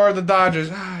Dodgers. or the Dodgers.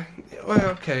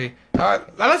 Well, okay.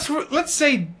 Let's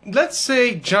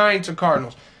say Giants or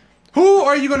Cardinals. Who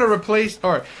are you going to replace?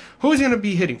 Or who is he going to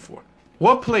be hitting for?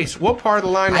 What place? What part of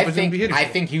the lineup is he going to be hitting for? I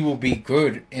think he will be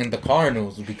good in the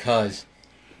Cardinals because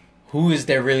who is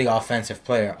their really offensive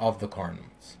player of the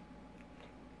Cardinals?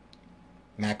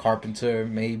 Matt Carpenter,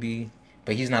 maybe,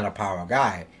 but he's not a power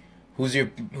guy. Who's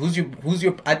your?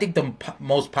 I think the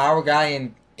most power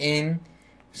guy in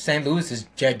St. Louis is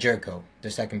Jed Jerko,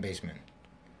 the second baseman.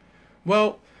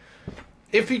 Well,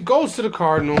 if he goes to the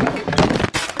Cardinals,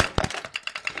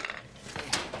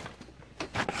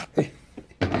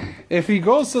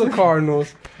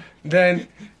 then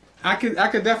I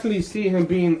could definitely see him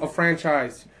being a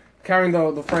franchise, carrying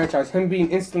the franchise, him being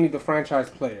instantly the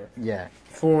franchise player. Yeah.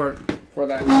 For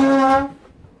that.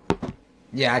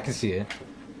 Yeah, I can see it.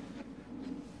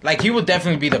 Like, he will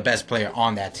definitely be the best player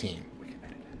on that team.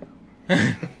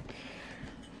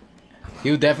 He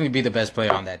will definitely be the best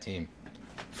player on that team.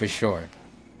 For sure.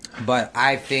 But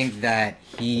I think that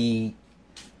he's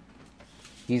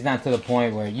not to the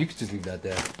point where you could just leave that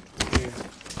there. Yeah.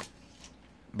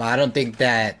 But I don't think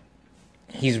that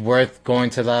he's worth going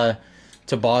to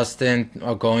Boston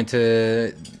or going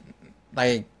to,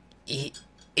 like,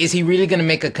 is he really going to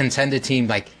make a contender team,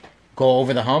 like, go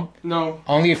over the hump? No.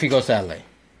 Only if he goes to LA. No.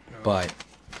 But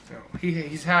no.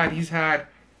 He's had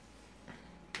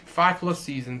 5+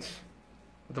 seasons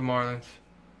with the Marlins.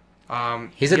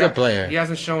 He's a good player. He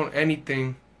hasn't shown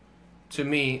anything to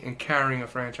me in carrying a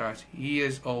franchise. He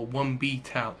is a 1B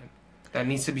talent that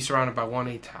needs to be surrounded by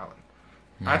 1A talent.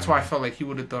 That's why I felt like he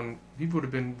would have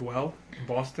been well in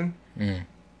Boston.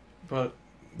 But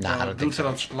I don't due think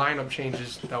to so. the lineup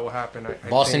changes that will happen, I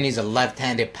Boston think needs a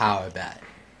left-handed power bat.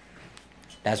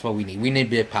 That's what we need. We need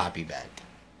Big Papi back.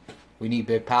 We need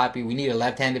Big Papi. We need a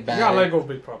left-handed bat. You gotta let go of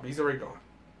Big Papi. He's already gone.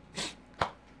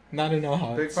 Not in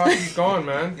our Big Papi's gone,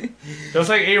 man. Just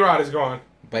like A-Rod is gone.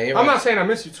 But I'm not saying I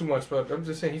miss you too much, but I'm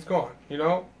just saying he's gone. You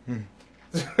know.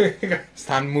 It's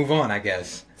time to move on, I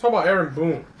guess. Talk about Aaron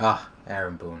Boone.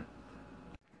 Aaron Boone.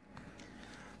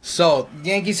 So,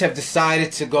 Yankees have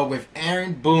decided to go with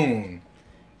Aaron Boone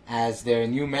as their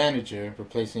new manager,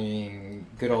 replacing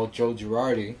good old Joe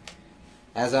Girardi.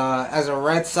 As a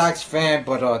Red Sox fan,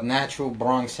 but a natural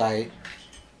Bronxite,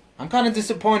 I'm kind of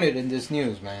disappointed in this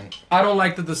news, man. I don't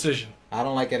like the decision. I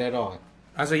don't like it at all.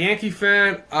 As a Yankee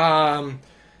fan,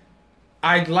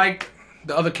 I like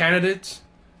the other candidates.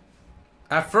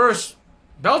 At first,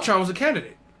 Beltran was a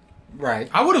candidate. Right.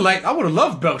 I would have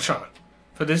loved Beltran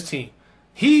for this team.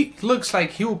 He looks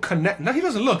like he will connect. No, he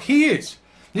doesn't look. He is.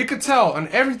 You could tell on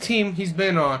every team he's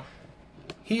been on,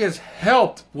 he has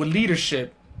helped with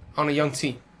leadership on a young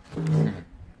team.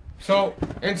 So,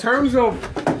 in terms of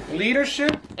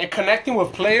leadership and connecting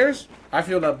with players, I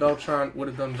feel that Beltran would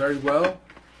have done very well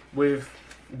with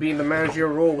being the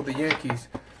managerial role with the Yankees.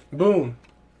 Boone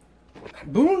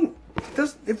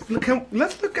let's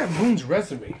look at Boone's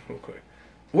resume real quick.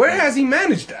 Where has he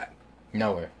managed that?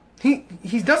 Nowhere. He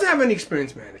doesn't have any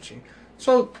experience managing.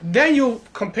 So then you'll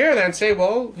compare that and say,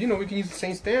 well, we can use the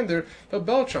same standard for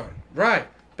Beltran. Right.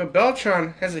 But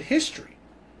Beltran has a history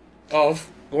of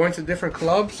going to different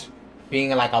clubs. Being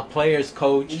like a player's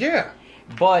coach. Yeah.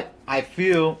 But I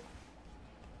feel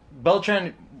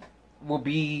Beltran will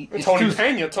be... Tony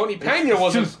Pena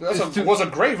was a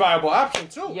great viable option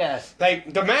too. Yes.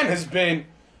 Like, the man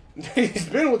he's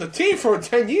been with the team for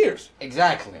 10 years.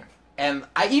 Exactly. And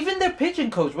even their pitching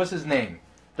coach, what's his name?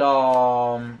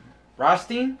 The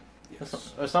Rothstein?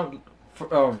 Yes. Or something,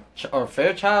 or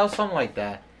Fairchild, something like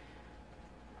that.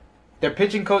 Their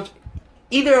pitching coach,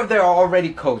 either of their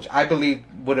already coach, I believe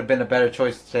would have been a better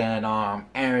choice than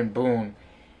Aaron Boone.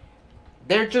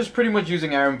 They're just pretty much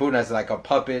using Aaron Boone as like a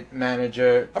puppet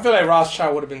manager. I feel like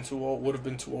Rothschild would have been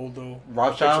too old though.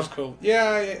 Rothschild? Coach.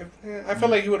 Yeah, I feel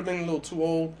like he would have been a little too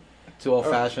old. Too old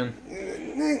fashioned.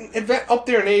 Up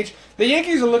there in age. The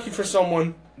Yankees are looking for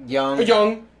someone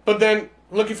young, but then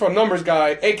looking for a numbers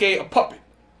guy, aka a puppet.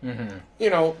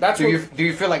 Mm-hmm. That's do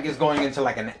you feel like it's going into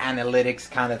like an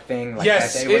analytics kind of thing? Like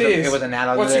yes, it is. It was an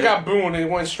analytics. Once you got Boone, it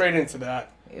went straight into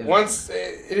that.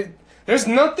 There's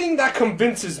nothing that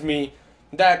convinces me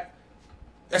that,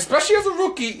 especially as a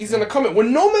rookie, he's gonna come in with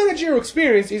no managerial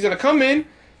experience. He's gonna come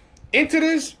into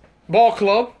this ball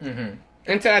club,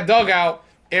 into that dugout,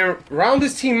 and round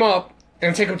this team up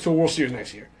and take them to a World Series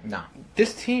next year. No.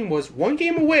 This team was one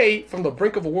game away from the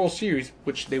brink of a World Series,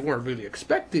 which they weren't really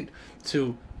expected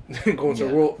to go into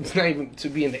a World, not even to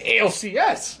be in the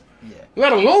ALCS,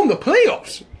 let alone the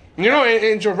playoffs. You know,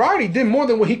 and Girardi did more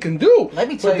than what he can do Let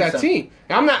me tell with you that something. team.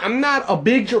 I'm not a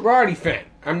big Girardi fan.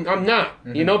 I'm not.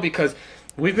 You know, because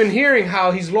we've been hearing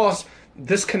how he's lost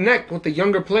disconnect with the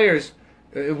younger players.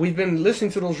 We've been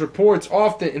listening to those reports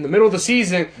often in the middle of the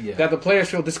season that the players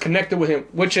feel disconnected with him,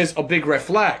 which is a big red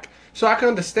flag. So I can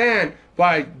understand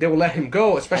why they will let him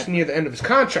go, especially near the end of his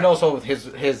contract. And also with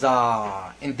his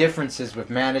indifferences with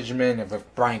management and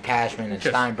with Brian Cashman and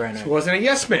Steinbrenner. He wasn't a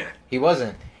yes man. He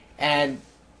wasn't.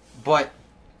 But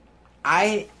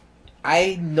I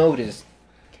noticed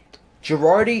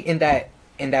Girardi in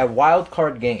that wild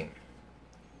card game.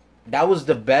 That was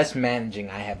the best managing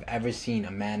I have ever seen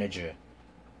a manager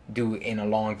do in a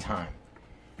long time.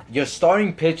 Your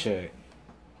starting pitcher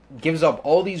gives up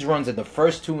all these runs in the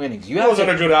first 2 innings. It wasn't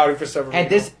a good outing for several. And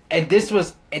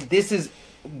this is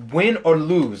win or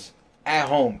lose at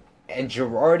home. And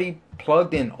Girardi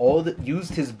plugged in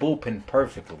used his bullpen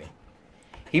perfectly.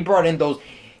 He brought in those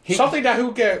something that he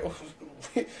would get.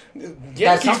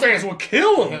 Yankees fans would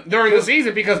kill him during the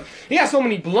season because he had so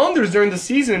many blunders during the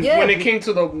season when it came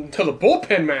to the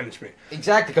bullpen management.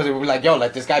 Exactly, because we were like, "Yo,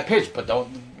 let this guy pitch, but don't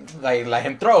let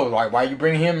him throw. Why are you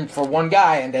bringing him for one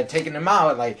guy and then taking him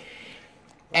out?"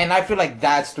 And I feel like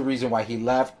that's the reason why he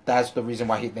left. That's the reason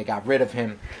why they got rid of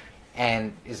him,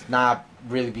 and it's not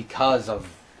really because of,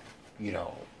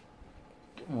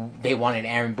 they wanted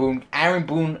Aaron Boone. Aaron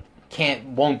Boone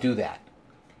won't do that,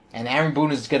 and Aaron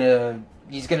Boone is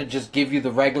he's gonna just give you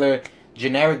the regular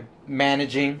generic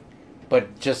managing,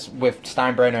 but just with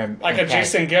Steinbrenner like a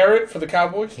Jason Garrett for the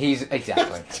Cowboys. He's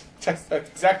exactly. That's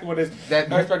exactly what it is.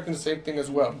 I'm expecting the same thing as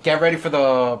well. Get ready for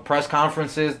the press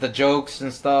conferences, the jokes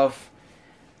and stuff.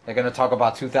 They're gonna talk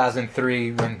about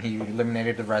 2003 when he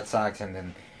eliminated the Red Sox, and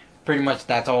then pretty much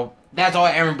that's all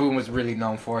Aaron Boone was really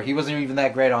known for. He wasn't even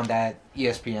that great on that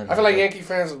ESPN. I feel like Yankee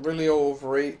fans really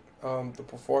overrate the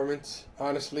performance,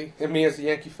 honestly. And me as a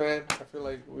Yankee fan, I feel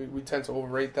like we tend to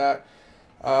overrate that.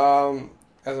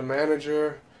 As a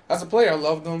manager, as a player, I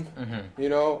loved him. You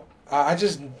know, I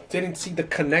just didn't see the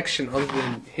connection other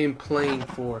than him playing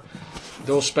for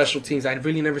those special teams. I'd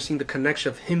really never seen the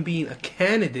connection of him being a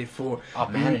candidate for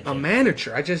a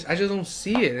manager. I just don't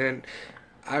see it, and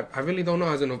I really don't know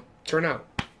how it's gonna turn out.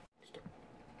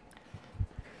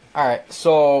 All right,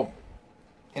 so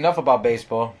enough about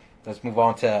baseball. Let's move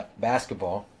on to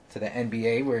basketball, to the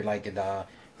NBA. We're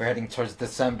we're heading towards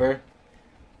December,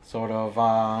 sort of.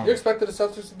 You expected the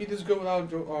Celtics to be this good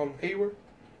without Hayward?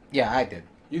 Yeah, I did.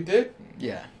 You did?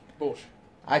 Yeah. Bullshit.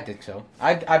 I did so.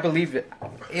 I believe it.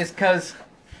 It's because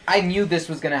I knew this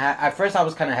was gonna happen. At first, I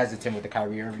was kind of hesitant with the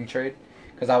Kyrie Irving trade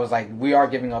because I was like, we are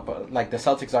giving up. The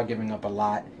Celtics are giving up a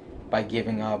lot by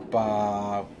giving up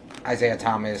Isaiah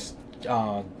Thomas,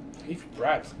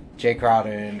 Jay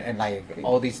Crowder, and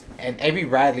all these, and Avery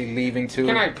Bradley leaving too.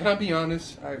 Can I be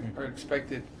honest? I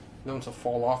expected them to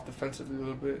fall off defensively a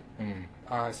little bit,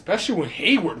 especially when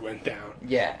Hayward went down.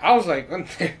 Yeah, I was like,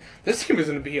 this team is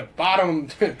going to be a bottom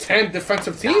 10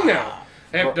 defensive team now,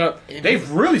 and they've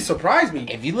really surprised me.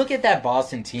 If you look at that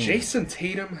Boston team, Jason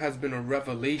Tatum has been a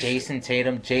revelation. Jason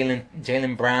Tatum,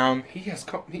 Jaylen Brown,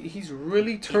 he's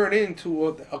really turned into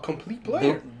a complete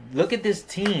player. Look at this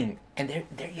team, and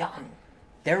they're young.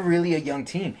 They're really a young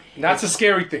team. That's a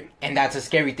scary thing. And that's a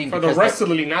scary thing for the rest of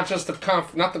the league, not just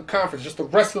not the conference, just the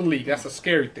rest of the league. That's a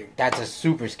scary thing. That's a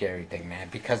super scary thing, man,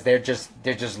 because they're just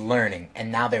learning,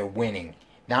 and now they're winning.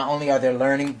 Not only are they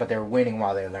learning, but they're winning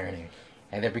while they're learning,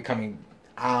 and they're becoming.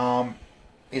 Are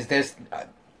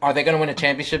they going to win a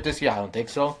championship this year? I don't think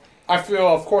so. I feel,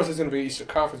 of course, it's going to be Eastern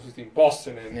Conference between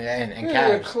Boston and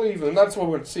Cavs. Cleveland. That's what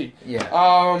we're going to see.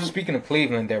 Yeah. Speaking of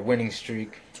Cleveland, their winning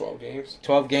streak. 12 games.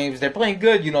 12 games. They're playing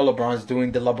good. You know, LeBron's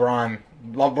doing the LeBron.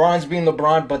 LeBron's being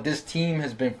LeBron, but this team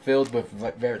has been filled with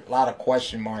a lot of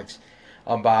question marks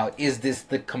about, is this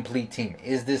the complete team?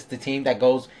 Is this the team that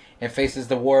goes and faces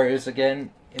the Warriors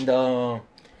again in the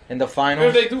finals?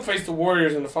 If they do face the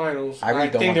Warriors in the finals, I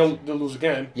think they'll lose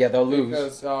again. Yeah, they'll lose.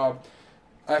 Because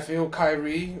I feel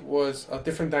Kyrie was a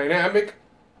different dynamic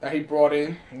that he brought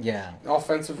in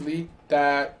offensively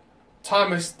that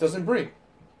Thomas doesn't bring.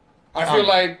 I feel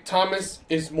like Thomas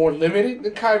is more limited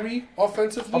than Kyrie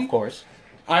offensively. Of course.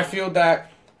 I feel that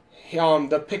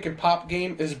the pick and pop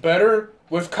game is better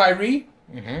with Kyrie.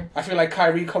 I feel like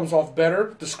Kyrie comes off better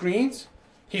with the screens.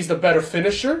 He's the better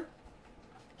finisher.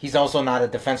 He's also not a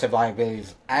defensive liability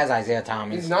as Isaiah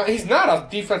Thomas. He's not a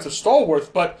defensive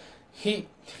stalwart, but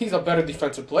he's a better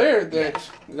defensive player than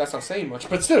that's not saying much,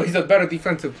 but still he's a better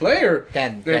defensive player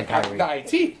than Kyrie. The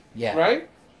IT. Yeah. Right?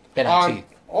 Than IT.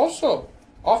 Also,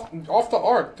 off the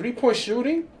arc, 3-point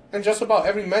shooting and just about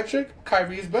every metric,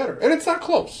 Kyrie is better. And it's not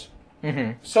close.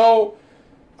 So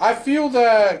I feel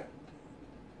that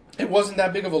it wasn't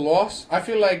that big of a loss. I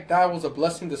feel like that was a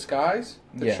blessing in disguise,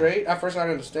 the trade. At first, I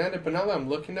didn't understand it, but now that I'm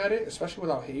looking at it, especially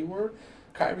without Hayward,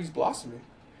 Kyrie's blossoming.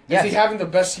 Is he having the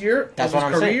best year of his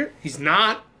career? Saying. He's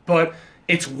not, but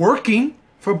it's working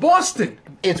for Boston.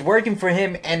 It's working for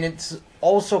him, and it's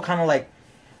also kind of like,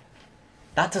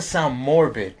 not to sound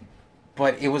morbid,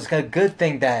 but it was a good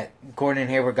thing that Gordon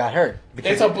Hayward got hurt.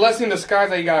 It's a blessing in disguise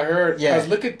that he got hurt. Yeah. Because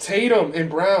look at Tatum and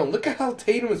Brown. Look at how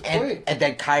Tatum is playing. And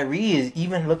then Kyrie is,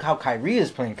 even look how Kyrie is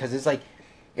playing. Because it's like,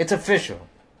 it's official.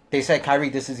 They said, Kyrie,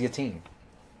 this is your team.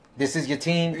 This is your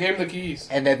team. They gave him the keys.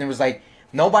 And then it was like,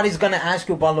 nobody's going to ask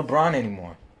you about LeBron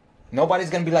anymore. Nobody's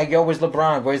going to be like, yo, where's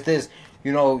LeBron? Where's this?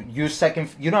 You know,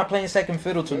 you're not playing second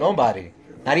fiddle to nobody.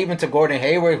 Not even to Gordon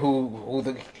Hayward, who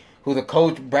the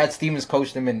coach, Brad Stevens,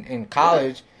 coached him in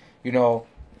college. You know,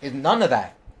 none of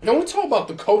that. Now we talk about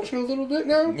the coaching a little bit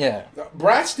now. Yeah.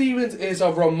 Brad Stevens is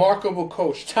a remarkable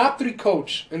coach. Top 3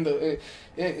 coach in the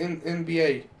in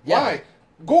NBA. Yeah.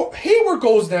 Why? Hayward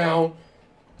goes down.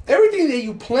 Everything that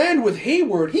you planned with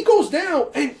Hayward, he goes down,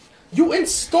 and you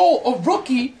install a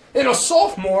rookie and a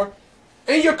sophomore,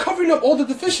 and you're covering up all the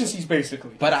deficiencies,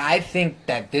 basically. But I think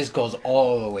that this goes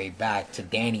all the way back to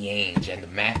Danny Ainge and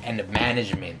the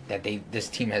management that this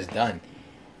team has done.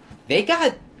 They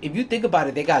got, if you think about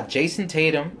it, they got Jason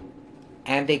Tatum,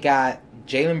 and they got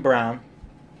Jaylen Brown.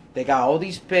 They got all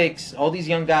these picks, all these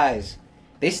young guys.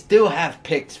 They still have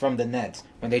picks from the Nets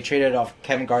when they traded off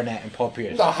Kevin Garnett and Paul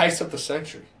Pierce. The heist of the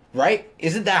century. Right?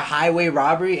 Isn't that highway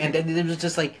robbery? And then it was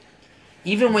just like,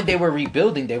 even when they were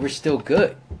rebuilding, they were still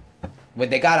good. When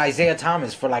they got Isaiah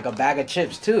Thomas for like a bag of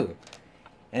chips too.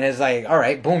 And it's like, all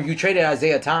right, boom, you traded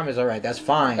Isaiah Thomas, all right, that's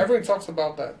fine. Everyone talks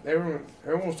about that.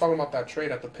 Everyone was talking about that trade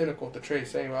at the pinnacle of the trade,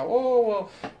 saying, well,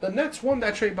 the Nets won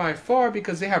that trade by far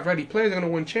because they have ready players. They're going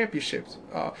to win championships.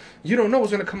 You don't know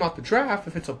what's going to come out the draft,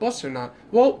 if it's a bust or not.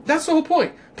 Well, that's the whole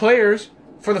point. Players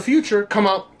for the future come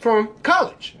out from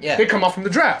college. Yeah. They come out from the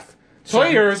draft.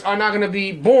 Players are not going to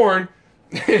be born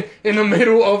in the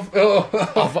middle of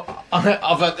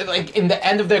like in the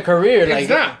end of their career. It's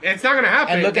not going to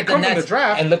happen. And look at the Nets.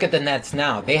 And look at the Nets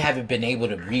now. They haven't been able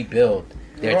to rebuild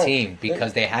their team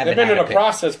because they haven't. They've been in a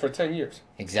process for 10 years.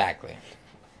 Exactly.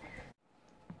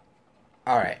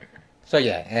 All right. So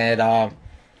yeah, and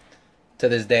to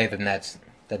this day, the Nets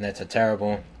are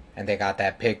terrible, and they got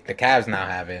that pick. The Cavs now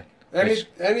have it.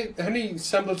 Any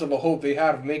semblance of a hope they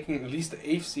had of making at least the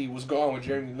 8th seed was gone with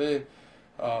Jeremy Lin.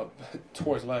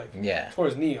 Tore his leg. Yeah. Tore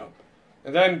his knee up.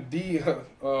 And then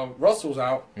Russell's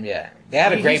out. Yeah. They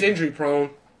had a great... He's injury prone.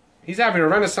 He's having a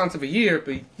renaissance of a year,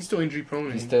 but he's still injury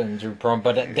prone. He's still injury prone,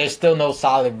 but there's still no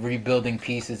solid rebuilding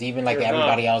pieces, even like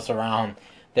everybody else around.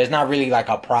 There's not really like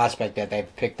a prospect that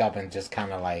they've picked up and just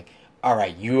kind of like, all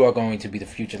right, you are going to be the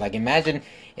future. Like imagine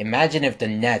if the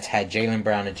Nets had Jaylen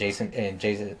Brown and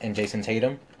Jason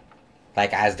Tatum,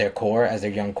 like as their core, as their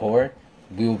young core.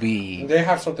 We'll be. They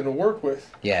have something to work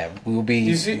with. Yeah, we'll be.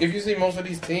 If you see most of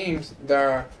these teams that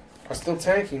are still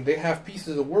tanking, they have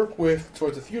pieces to work with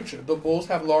towards the future. The Bulls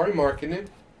have Lauri Markkanen.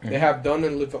 Mm-hmm. They have Dunn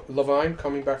and Levine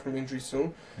coming back from injury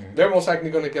soon. Mm-hmm. They're most likely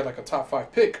going to get like a top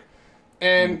 5 pick.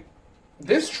 And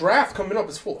this draft coming up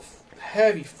is full of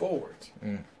heavy forwards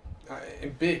and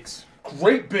bigs,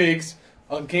 great bigs.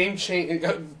 A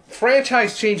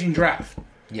franchise changing draft.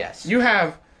 Yes, you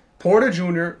have. Porter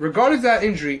Jr., regardless of that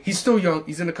injury, he's still young.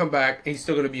 He's going to come back, and he's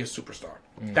still going to be a superstar.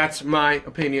 That's my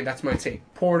opinion. That's my take.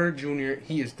 Porter Jr.,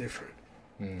 he is different.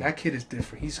 That kid is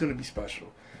different. He's going to be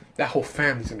special. That whole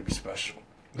family's going to be special.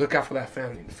 Look out for that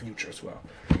family in the future as well.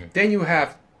 Then you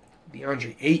have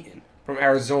DeAndre Ayton from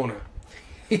Arizona.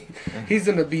 He's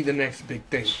going to be the next big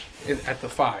thing at the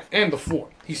 5 and the 4.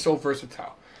 He's so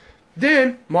versatile.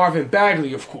 Then Marvin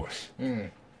Bagley, of course. And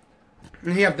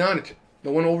you have Doncic, the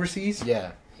one overseas.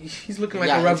 Yeah. He's looking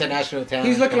like a international talent.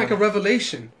 He's looking like a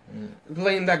revelation,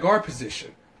 playing that guard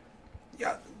position.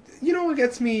 Yeah, you know what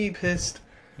gets me pissed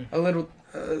a little?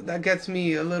 That gets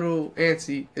me a little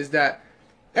antsy is that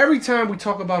every time we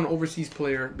talk about an overseas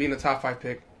player being a top 5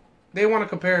 pick, they want to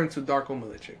compare him to Darko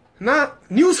Milicic. Not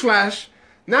newsflash.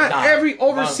 Not every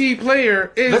overseas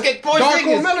player is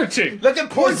Darko Milicic. Look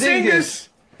at Porzingis.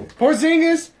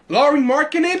 Porzingis, Lauri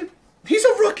Markkanen. He's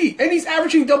a rookie, and he's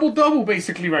averaging double-double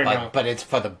basically now. But it's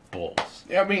for the Bulls.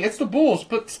 I mean, it's the Bulls,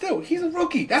 but still, he's a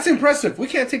rookie. That's impressive. We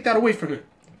can't take that away from him.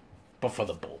 But for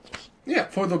the Bulls. Yeah,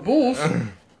 for the Bulls.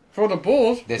 For the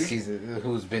Bulls. This season,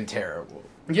 who's been terrible.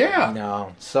 Yeah.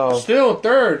 No, so... Still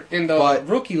third in the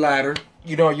rookie ladder.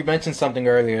 You know, you mentioned something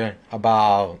earlier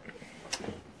about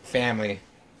family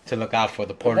to look out for,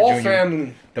 the Porter Jr.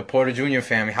 family. The Porter Jr.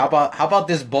 family. How about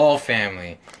this Ball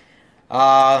family?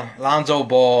 Lonzo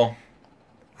Ball...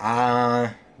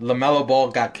 LaMelo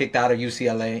Ball got kicked out of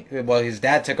UCLA. Well, his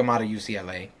dad took him out of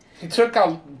UCLA. He took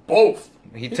out both.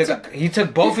 He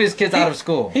took both his kids out of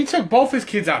school. He took both his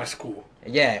kids out of school.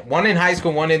 Yeah, one in high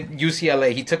school, one in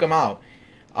UCLA. He took them out.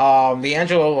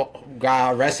 LiAngelo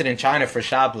got arrested in China for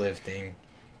shoplifting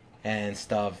and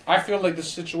stuff. I feel like the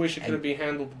situation could have been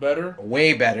handled better.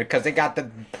 Way better, because they got the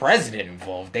president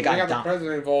involved. They got the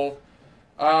president involved.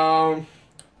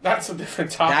 That's a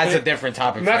different topic. That's a different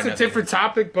topic. That's a different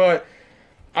topic, but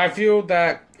I feel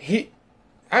that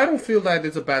I don't feel that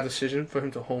it's a bad decision for him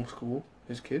to homeschool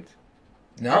his kids.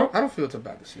 No? I don't feel it's a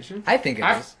bad decision. I think it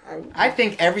is. I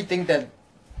think everything that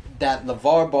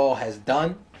LeVar Ball has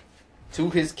done to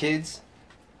his kids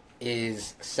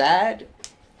is sad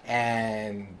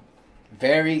and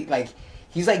very, like,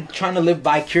 he's like trying to live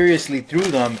vicariously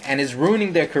through them, and is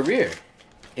ruining their career.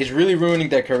 It's really ruining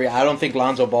their career. I don't think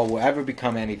Lonzo Ball will ever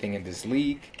become anything in this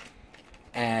league.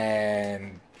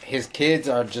 And his kids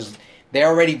are just, they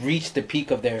already reached the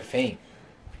peak of their fame.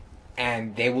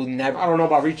 And they will never. I don't know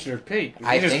about reaching their peak.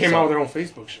 They just came out with their own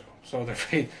Facebook show. So they're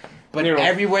fame. But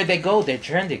everywhere they go, they're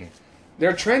trending.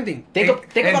 They're trending. Think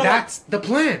about that's the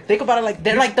plan. Think about it like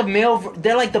they're like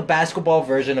the basketball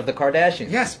version of the Kardashians.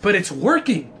 Yes, but it's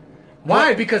working.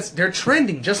 Why? Because they're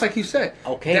trending, just like you said.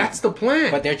 Okay. That's the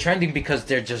plan. But they're trending because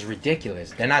they're just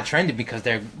ridiculous. They're not trending because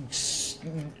they're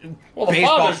well,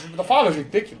 the father's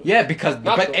ridiculous. Yeah,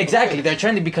 exactly. They're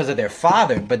trending because of their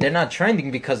father, but they're not trending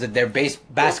because of their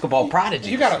basketball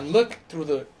prodigies. You gotta look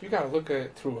at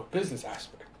it through a business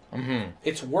aspect. Mm-hmm.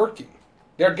 It's working.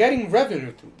 They're getting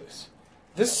revenue through this.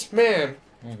 This man,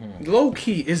 low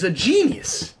key, is a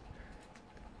genius.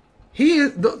 He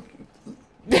is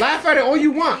laugh at it all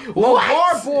you want.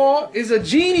 LeVar Ball is a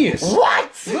genius.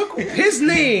 What? Look, his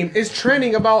name is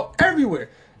trending about everywhere.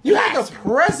 You have the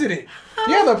president.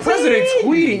 Yeah, the president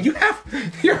tweeting.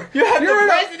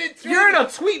 You're in a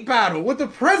tweet battle with the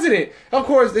president. Of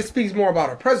course, this speaks more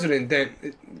about a president than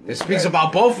it speaks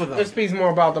about both of them. It speaks more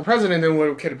about the president than what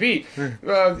it could be.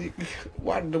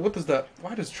 Why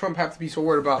does Trump have to be so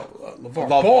worried about LeVar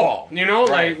Ball? You know,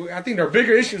 right. Like I think there are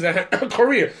bigger issues at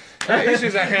Korea,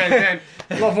 issues at hand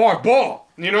than LeVar Ball.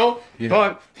 You know,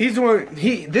 but he's doing.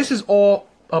 This is all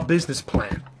a business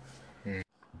plan.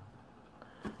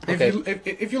 Okay.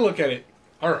 If you look at it,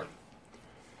 all right.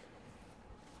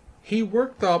 He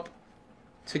worked up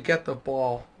to get the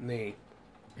Ball name.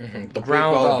 Mm-hmm.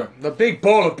 The big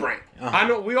baller brand. I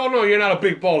know. We all know you're not a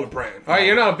big baller brand. All right,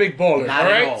 you're not a big baller. Not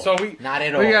all at right. all. So not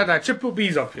at all. We got that triple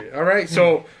B's up here. All right.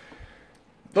 So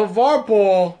the LeVar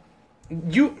Ball,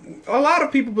 a lot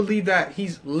of people believe that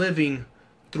he's living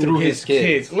through his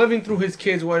kids, living through his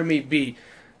kids, what it may be.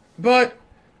 But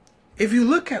if you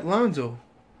look at Lonzo,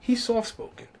 he's soft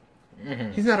spoken.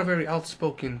 Mm-hmm. He's not a very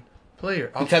outspoken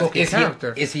player. Outspoken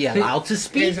character. Is he allowed to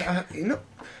speak?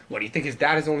 What do you think? His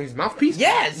dad is only his mouthpiece?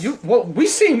 Yes. We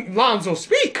seen Lonzo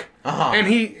speak, and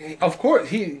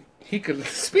he could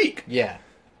speak. Yeah.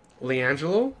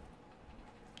 LiAngelo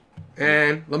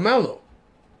and LaMelo,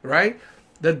 right?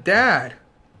 The dad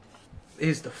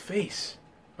is the face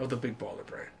of the Big Baller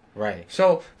brand. Right.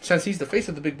 So since he's the face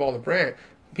of the Big Baller brand,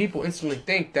 people instantly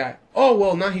think that, oh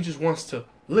well, now he just wants to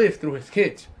live through his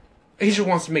kids. He just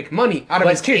wants to make money out of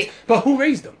his kids. But who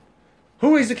raised them?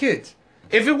 Who raised the kids?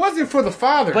 If it wasn't for the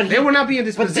father, they would not be in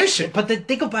this position. But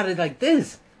think about it like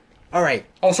this. All right.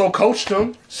 Also coached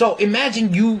them. So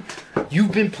imagine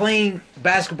you've been playing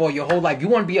basketball your whole life. You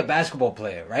want to be a basketball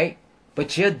player, right?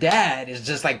 But your dad is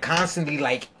just like constantly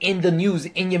like in the news,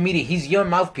 in your media. He's your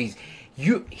mouthpiece.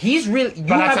 He's really.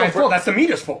 But that's not his fault. That's the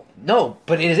media's fault. No,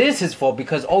 but it is his fault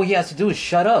because all he has to do is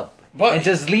shut up. And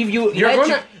just leave you.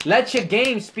 Let your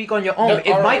game speak on your own.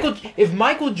 If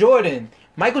Michael Jordan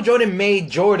made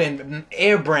Jordan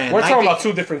Air Brand. We're talking about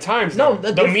two different times. No,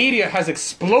 the media has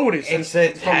exploded from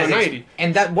the 90s.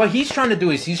 And that what he's trying to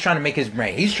do is he's trying to make his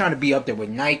brand. He's trying to be up there with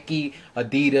Nike,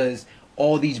 Adidas,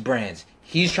 all these brands.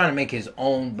 He's trying to make his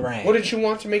own brand. Wouldn't you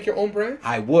want to make your own brand?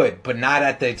 I would, but not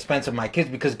at the expense of my kids.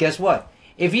 Because guess what?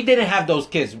 If he didn't have those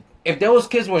kids, if those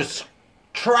kids were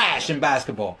trash in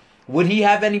basketball, would he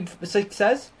have any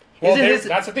success? Well,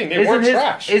 that's the thing. They weren't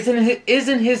trash.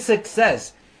 Isn't his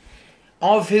success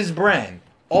of his brand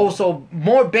also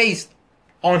more based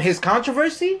on his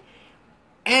controversy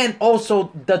and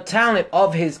also the talent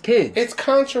of his kids? It's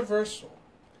controversial.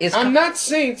 I'm not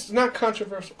saying it's not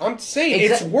controversial. I'm saying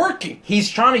it's working. He's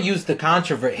trying to use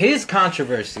his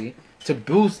controversy to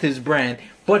boost his brand,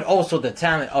 but also the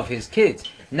talent of his kids.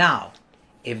 Now,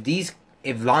 if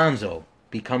Lonzo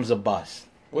becomes a bust,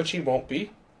 which he won't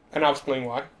be, and I'll explain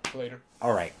why later.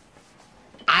 All right.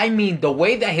 I mean, the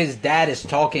way that his dad is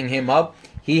talking him up,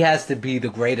 he has to be the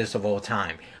greatest of all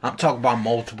time. I'm talking about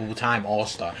multiple time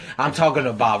All-Star. I'm talking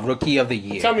about Rookie of the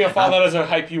Year. Tell me your father doesn't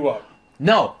hype you up.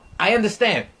 No, I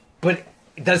understand. But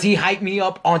does he hype me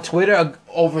up on Twitter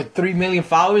over 3 million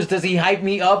followers? Does he hype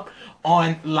me up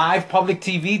on live public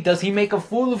TV? Does he make a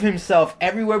fool of himself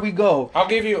everywhere we go? I'll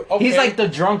give you. Okay. He's like the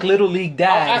drunk little league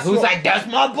dad who's like, "That's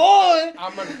my boy.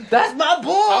 That's my boy."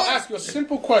 I'll ask you a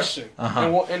simple question, Uh-huh.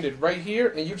 and we'll end it right here,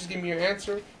 and you just give me your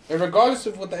answer. And regardless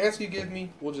of what the answer you give me,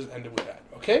 we'll just end it with that,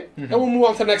 okay? And we'll move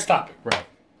on to the next topic. Right.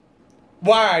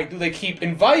 Why do they keep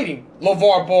inviting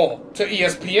LeVar Ball to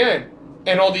ESPN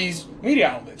and all these media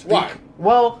outlets? Why?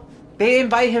 Well, they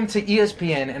invite him to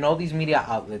ESPN and all these media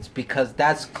outlets because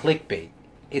that's clickbait.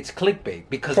 It's clickbait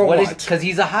because For what? Because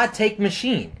he's a hot take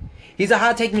machine. He's a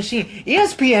hot take machine.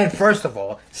 ESPN, first of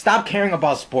all, stopped caring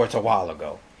about sports a while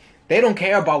ago. They don't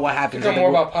care about what happens. Is it more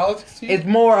about politics to you? It's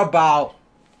more about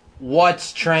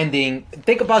what's trending.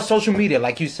 Think about social media,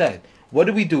 like you said. What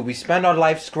do? We spend our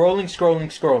life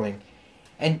scrolling.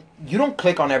 And you don't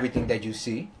click on everything that you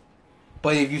see.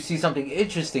 But if you see something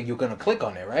interesting, you're going to click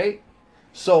on it, right?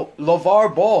 So,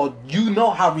 LeVar Ball, you know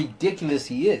how ridiculous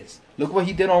he is. Look what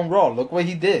he did on Raw. Look what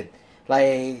he did.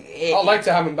 I'd like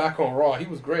to have him back on Raw. He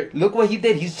was great. Look what he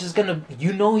did. He's just going to,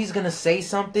 he's going to say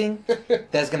something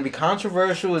that's going to be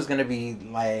controversial. It's going to be,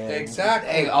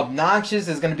 Exactly. obnoxious.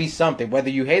 It's going to be something, whether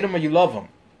you hate him or you love him.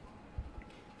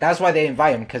 That's why they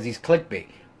invite him, because he's clickbait.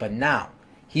 But now,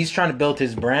 he's trying to build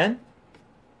his brand.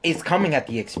 It's coming at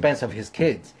the expense of his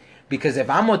kids. Because if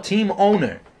I'm a team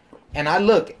owner, and I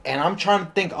look, and I'm trying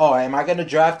to think, am I going to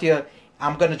draft your...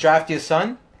 I'm going to draft your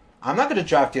son? I'm not going to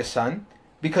draft your son.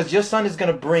 Because your son is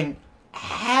going to bring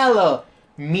hella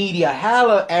media,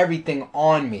 hella everything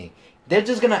on me. They're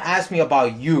just going to ask me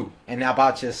about you and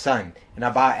about your son and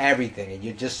about everything. And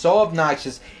you're just so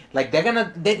obnoxious. Like,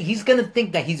 he's going to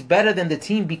think that he's better than the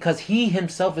team because he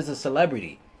himself is a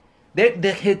celebrity.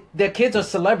 Their kids are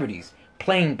celebrities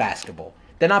playing basketball.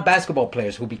 They're not basketball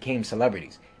players who became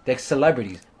celebrities. They're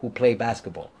celebrities who play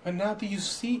basketball. And now do you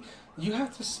see... You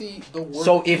have to see the work.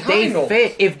 So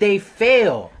if they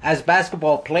fail as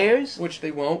basketball players, which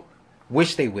they won't,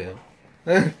 which they will,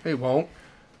 they won't.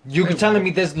 You're telling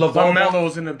me this LeVar Ball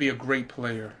LaMelo's gonna be a great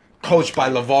player, coached by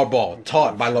LeVar Ball,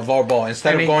 taught by LeVar Ball,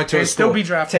 instead of going to a still school. be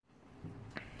drafted.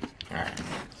 All right.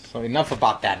 So enough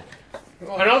about that. In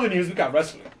other news, we got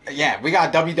wrestling. Yeah, we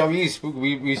got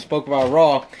WWE. We spoke about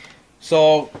Raw.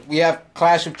 So we have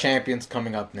Clash of Champions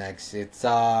coming up next. It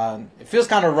feels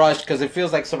kind of rushed because it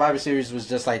feels like Survivor Series was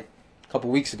just like a couple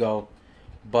weeks ago,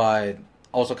 but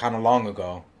also kind of long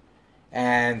ago.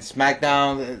 And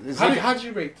SmackDown. How did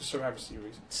you rate the Survivor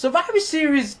Series? Survivor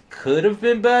Series could have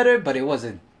been better, but it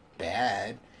wasn't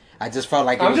bad. I just felt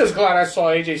like I'm just glad I saw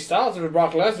AJ Styles with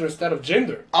Brock Lesnar instead of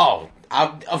Jinder. Oh.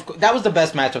 That was the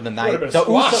best match of the night.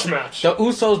 The match. The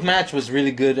Usos match was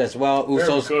really good as well.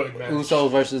 Good match. Usos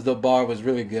versus The Bar was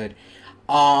really good.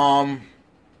 I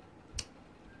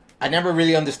never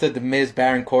really understood the Miz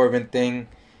Baron Corbin thing.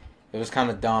 It was kind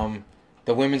of dumb.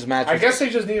 The women's match. I guess they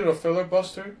just needed a filler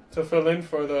buster to fill in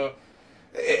for the.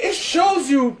 It shows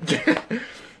you.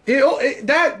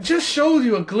 That just shows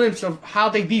you a glimpse of how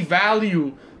they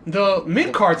devalue the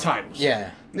mid card titles.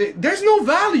 Yeah. There's no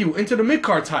value into the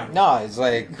mid-card title. No, it's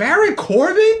like... Baron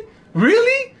Corbin?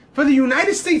 Really? For the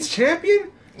United States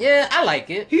champion? Yeah, I like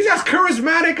it. He's as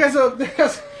charismatic as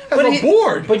a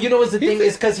board. But you know what's the thing?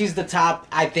 It's because he's the top,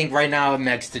 I think, right now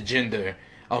next to Jinder,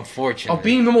 unfortunately. Of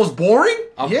being the most boring?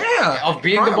 Of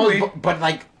being the most... But,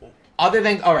 like, other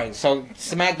than... All right, so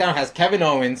SmackDown has Kevin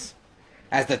Owens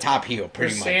as the top heel,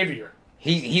 pretty much. Savior.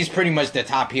 He's pretty much the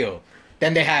top heel.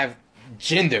 Then they have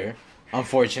Jinder...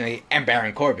 Unfortunately, and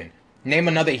Baron Corbin. Name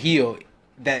another heel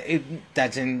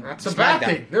that's in That's a SmackDown. bad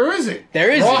thing. There isn't. There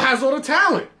isn't. Raw has all the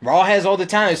talent. Raw has all the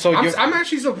talent. So I'm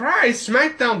actually surprised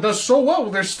SmackDown does so well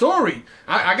with their story.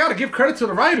 I got to give credit to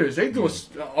the writers. They do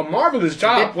a marvelous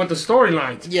job with the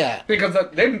storylines. Yeah. Because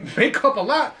they make up a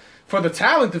lot for the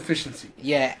talent deficiency.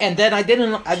 Yeah, and then I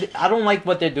don't like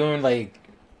what they're doing. Like,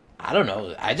 I don't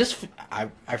know. I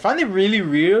find it really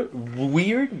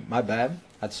weird. My bad.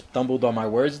 I stumbled on my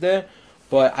words there.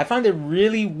 But I find it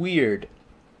really weird.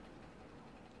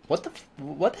 What the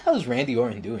hell is Randy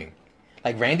Orton doing?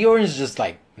 Like, Randy Orton's just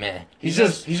like, man. He's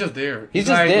just there. He's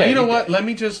just there. You know what? Let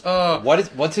me just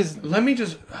what's his... Let me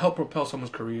just help propel someone's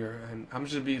career, and I'm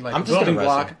just be like I'm a just building gonna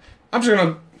block. I'm just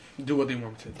gonna do what they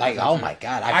want me to. Like, oh my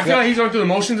god. I feel like he's going through the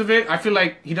motions of it. I feel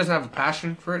like he doesn't have a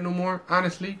passion for it no more,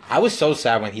 honestly. I was so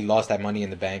sad when he lost that Money in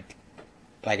the Bank.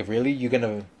 Like, really? You're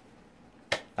gonna...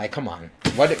 Like, come on.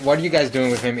 What are you guys doing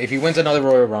with him? If he wins another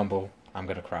Royal Rumble, I'm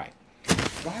gonna cry.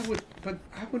 Why would? But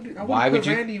I would. I Why would would put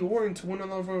you- Randy Orton to win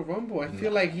another Royal Rumble. I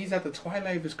feel like he's at the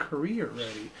twilight of his career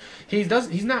already.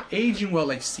 He's not aging well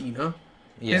like Cena.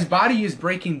 Yeah. His body is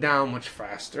breaking down much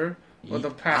faster. With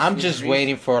the past I'm just injuries.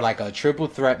 waiting for like a triple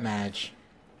threat match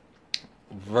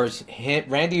versus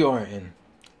Randy Orton,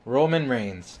 Roman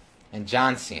Reigns, and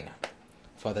John Cena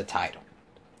for the title.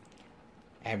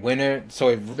 And winner. So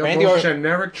if The Randy most Orton,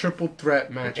 generic triple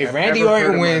threat match. if I've Randy ever heard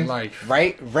Orton in my wins, life.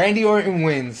 right? Randy Orton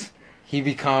wins, he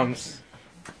becomes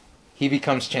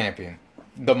champion,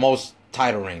 the most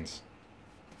title reigns.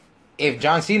 If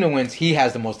John Cena wins, he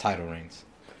has the most title reigns.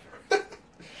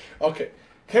 Okay,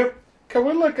 can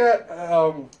we look at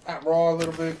Raw a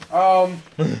little bit? Braun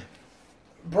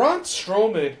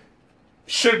Strowman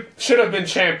should have been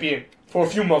champion for a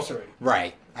few months already.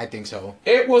 Right, I think so.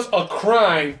 It was a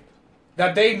crime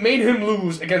that they made him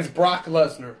lose against Brock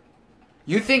Lesnar.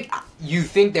 You think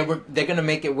they're gonna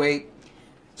make it wait?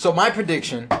 So my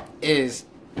prediction is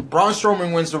Braun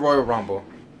Strowman wins the Royal Rumble,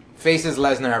 faces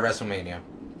Lesnar at WrestleMania,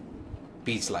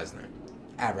 beats Lesnar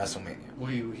at WrestleMania. Well,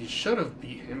 he should have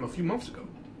beat him a few months ago.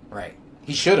 Right.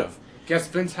 He should have. Guess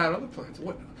Vince had other plans.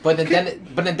 What? But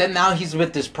then now he's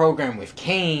with this program with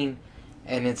Kane,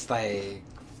 and it's like,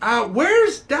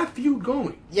 Where's that feud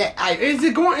going? yeah, Is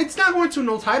it going? It's not going to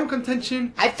no title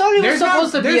contention. I thought it was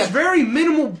supposed to be. There's very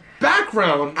minimal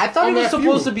background. I thought on it was that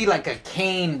supposed to feud. be like a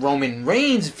Kane Roman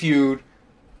Reigns feud,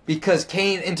 because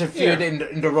Kane interfered Yeah.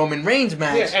 in the Roman Reigns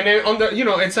match. Yeah, and then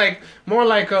it's like more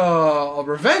like a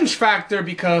revenge factor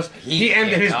because he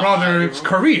ended his brother's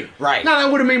career. Right. Now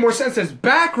that would have made more sense as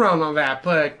background on that,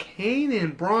 but Kane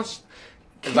and Braun.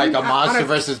 It's like a Kane- monster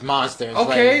versus monster. It's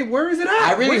Okay, like, where is it at?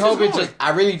 I really Where's hope this it going? just. I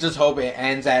really just hope it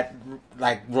ends at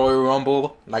like Royal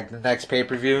Rumble, like the next pay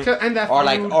per view, And that or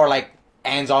feud- like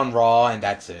ends on Raw, and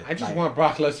that's it. I just Like, want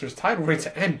Brock Lesnar's title reign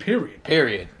to end. Period.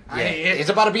 period. Yeah, It's it's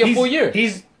about to be a full year.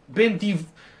 He's been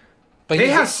But they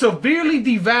he's- have severely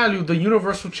devalued the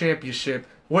Universal Championship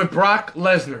with Brock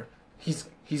Lesnar. He's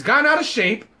gotten out of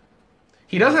shape.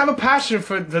 He doesn't have a passion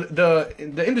for the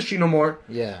industry no more.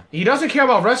 yeah. He doesn't care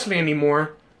about wrestling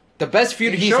anymore. The best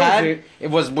feud He he's shows had it.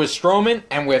 was with Strowman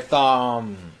and with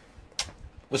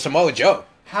Samoa Joe.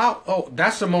 How? Oh,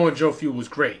 that Samoa Joe feud was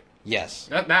great. Yes.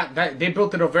 That they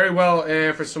built it up very well,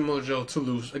 and for Samoa Joe to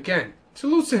lose again, to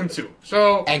lose to him too.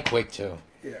 So And quick too.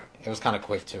 yeah. It was kind of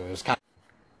quick too. It was kind.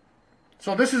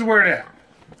 So this is where it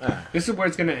at. This is where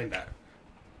it's gonna end at.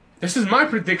 This is my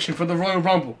prediction for the Royal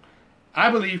Rumble. I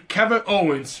believe Kevin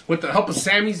Owens, with the help of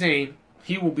Sami Zayn,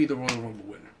 he will be the Royal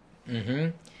Rumble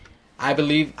winner. I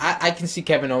believe I can see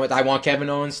Kevin Owens. I want Kevin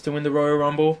Owens to win the Royal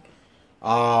Rumble.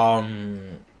 I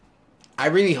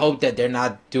really hope that they're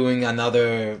not doing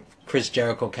another Chris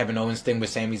Jericho Kevin Owens thing with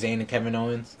Sami Zayn and Kevin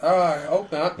Owens. I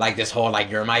hope not. Like this whole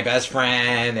like you're my best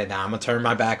friend and I'm gonna turn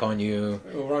my back on you.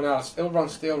 It'll run out. It'll run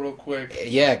stale real quick.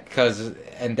 Yeah,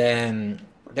 and then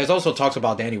there's also talks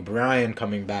about Danny Bryan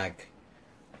coming back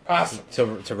Awesome.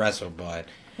 to wrestle, but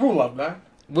We'll love that.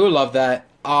 we'll love that.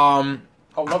 I'd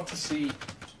love to see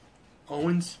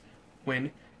Owens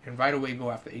win and right away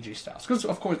go after AJ Styles. Because,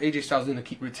 of course, AJ Styles is going to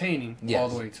keep retaining all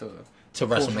Yes. the way to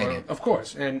WrestleMania. Of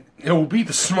course. And it will be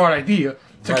the smart idea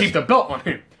to keep the belt on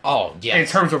him Oh in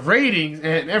yes. terms of ratings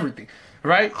and everything.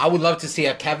 Right? I would love to see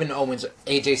a Kevin Owens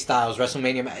AJ Styles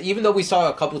WrestleMania match. Even though we saw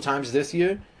it a couple times this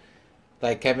year,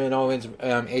 like Kevin Owens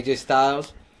AJ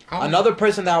Styles. Another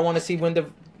person that I want to see win the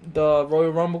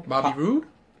Royal Rumble. Bobby Roode?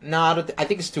 No, I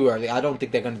think it's too early. I don't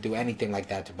think they're gonna do anything like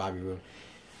that to Bobby Roode.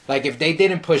 Like if they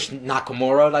didn't push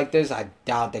Nakamura like this, I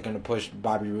doubt they're gonna push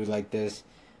Bobby Roode like this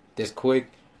quick.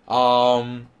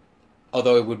 Although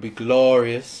it would be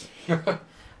glorious.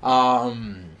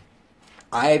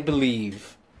 I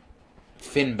believe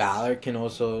Finn Balor can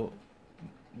also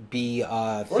be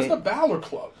Where's the Balor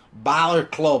Club? Balor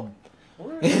Club.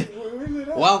 Where is it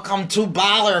at? Welcome to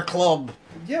Balor Club.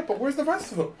 Yeah, but where's the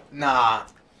rest of them? Nah.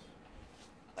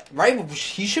 Right,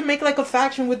 he should make like a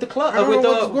faction with the club. I don't with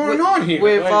know what's going on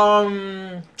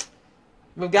here.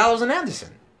 With Gallows and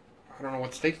Anderson. I don't know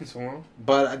what's taking so long.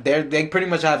 But they pretty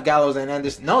much have Gallows and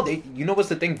Anderson. No, you know what's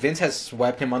the thing? Vince has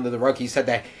swept him under the rug. He said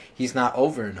that he's not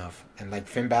over enough, and like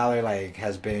Finn Balor like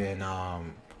has been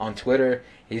on Twitter.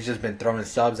 He's just been throwing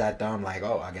subs at them. Like,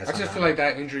 oh, I guess I just feel like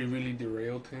that injury really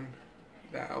derailed him.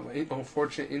 That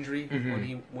unfortunate injury when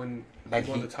he won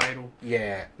the title.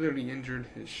 Yeah. Literally injured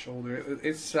his shoulder.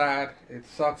 It's sad. It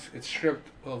sucks. It's stripped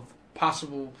of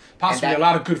possibly a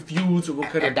lot of good feuds. Or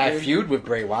what could have And that been. feud with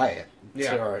Bray Wyatt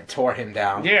tore him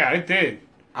down. Yeah, it did.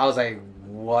 I was like,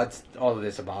 what's all of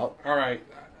this about? All right.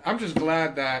 I'm just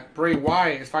glad that Bray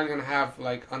Wyatt is finally gonna have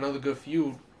like another good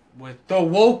feud with the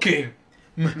Woken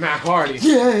Matt Hardy.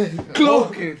 Yeah,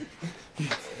 Woken.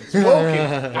 He's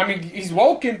woken. I mean, he's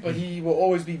woken, but he will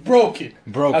always be broken.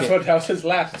 Broken. That was his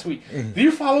last tweet. Do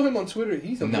you follow him on Twitter?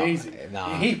 He's amazing. No.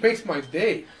 He makes my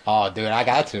day. Oh, dude, I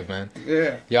got to, man.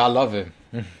 Yeah. Yeah, I love him.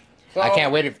 So, I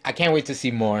can't wait to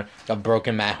see more of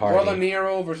Broken Matt Hardy. Brother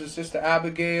Nero versus Sister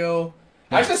Abigail.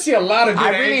 I just see a lot of good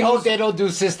I really angles. hope they don't do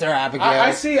Sister Abigail.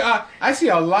 I see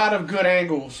a lot of good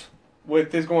angles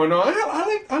with this going on.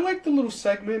 I like the little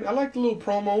segment. I like the little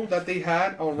promo that they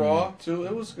had on Raw too.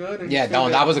 It was good. Yeah, no,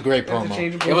 that was a great promo.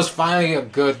 Interchangeable. It was finally a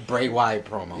good Bray Wyatt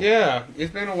promo. Yeah,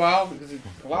 it's been a while because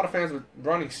a lot of fans were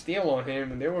running steel on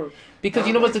him, and they were Because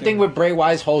you know what's the thing with Bray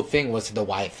Wyatt's whole thing was the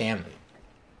Wyatt family,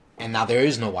 and now there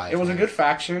is no Wyatt. It was a family. good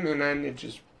faction, and then it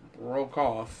just broke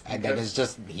off. And then it's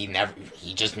just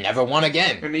he just never won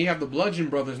again. And then you have the Bludgeon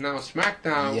Brothers now on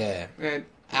SmackDown. Yeah. And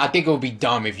I think it would be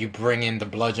dumb if you bring in the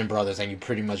Bludgeon Brothers and you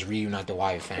pretty much reunite the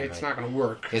Wyatt family. it's not gonna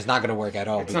work. It's not gonna work at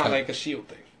all. It's not like a Shield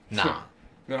thing. Nah.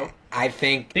 No. I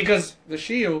think Because the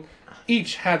Shield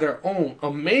each had their own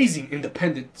amazing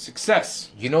independent success.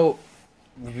 you know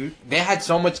they had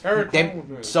so much Eric they,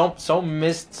 Rowan.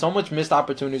 so much missed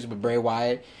opportunities with Bray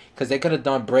Wyatt because they could have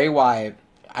done Bray Wyatt.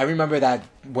 I remember that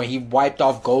when he wiped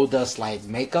off Goldust like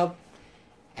makeup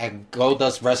and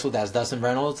Goldust wrestled as Dustin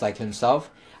Reynolds like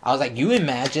himself. I was like, you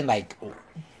imagine like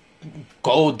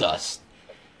Goldust,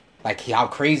 like how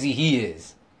crazy he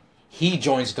is. He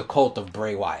joins the cult of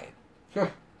Bray Wyatt, Huh.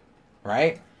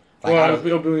 right? Like, Well,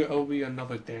 it'll be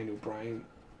another Daniel Bryan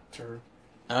turn.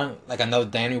 like another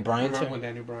Daniel Bryan. Remember turn? when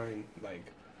Daniel Bryan, like,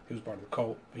 he was part of the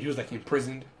cult, but he was, like,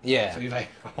 imprisoned? Yeah. So he's like,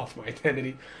 I lost my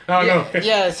identity. I don't know.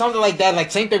 Yeah, something like that.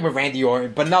 Like same thing with Randy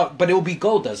Orton, but it will be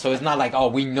Goldust. So it's not like, oh,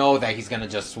 we know that he's gonna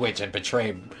just switch and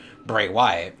betray Bray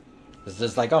Wyatt. It's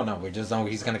just like, oh no, we just know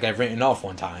he's gonna get written off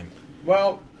one time.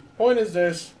 Well, point is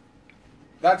this.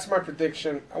 That's my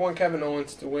prediction. I want Kevin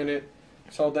Owens to win it.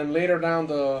 So then later down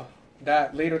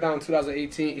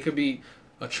 2018, it could be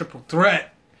a triple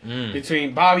threat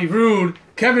between Bobby Roode,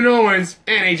 Kevin Owens,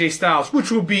 and AJ Styles, which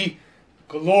will be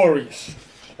glorious.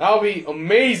 That'll be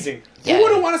amazing. Yeah. Who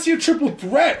wouldn't want to see a triple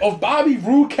threat of Bobby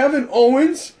Roode, Kevin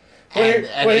Owens, with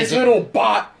his is it- little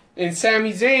bot and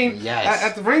Sami Zayn Yes.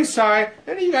 at the ringside,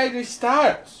 and then you got AJ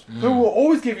Styles, who will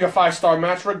always give you a 5-star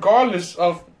match regardless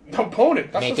of the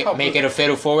opponent. That's just how Make it a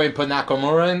fatal four-way and put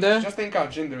Nakamura in there. Just think how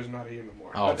Jinder is not here no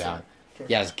more. Oh That's god. it.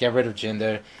 Yes, get rid of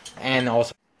Jinder, and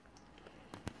also.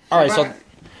 All right, so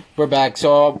we're back.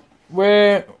 So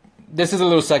this is a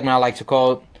little segment I like to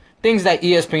call things that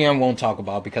ESPN won't talk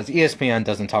about because ESPN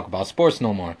doesn't talk about sports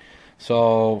no more.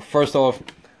 So first off,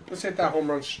 Let's hit that home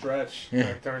run stretch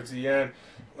like towards the end.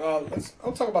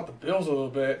 I'll talk about the Bills a little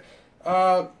bit.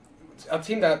 A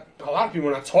team that a lot of people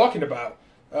are not talking about.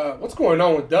 What's going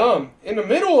on with them? In the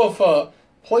middle of a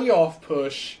playoff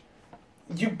push,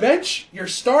 you bench your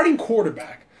starting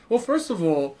quarterback. Well, first of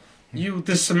all, you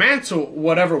dismantle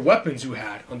whatever weapons you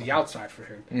had on the outside for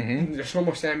him. Mm-hmm. There's no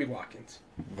more Sammy Watkins.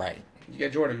 right. You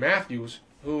get Jordan Matthews,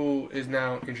 who is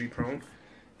now injury prone,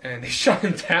 and they shut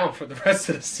him down for the rest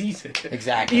of the season.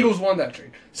 Exactly. Eagles won that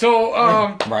trade. So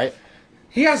Right.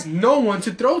 he has no one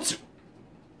to throw to.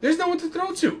 There's no one to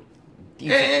throw to.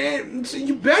 And so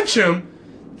you bench him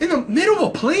in the middle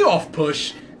of a playoff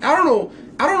push. I don't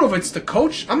know if it's the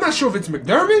coach. I'm not sure if it's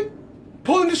McDermott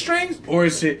pulling the strings or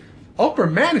is it upper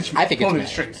management I think it's pulling the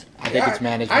management. strings. I think it's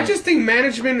management. I just think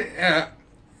management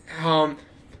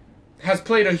has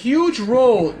played a huge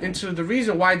role into the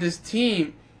reason why this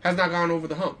team has not gone over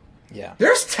the hump. Yeah.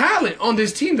 There's talent on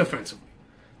this team defensively.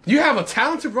 You have a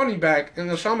talented running back in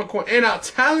LaShawn McCoy and a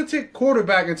talented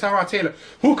quarterback in Tyrod Taylor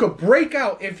who could break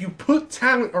out if you put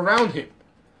talent around him.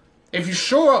 If you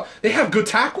show up, they have good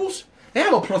tackles. They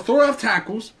have a plethora of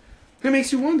tackles. It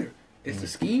makes you wonder, is the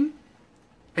scheme?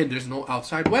 And there's no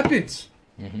outside weapons.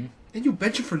 Mm-hmm. And you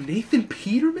bench him for Nathan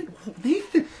Peterman?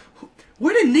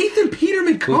 Where did Nathan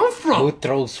Peterman come from? Who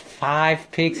throws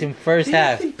 5 picks in first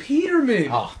half? Nathan Peterman.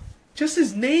 Oh, Just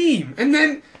his name. And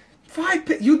then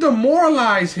you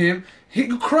demoralize him.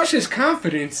 You crush his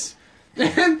confidence.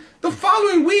 And the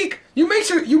following week, you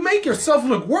make yourself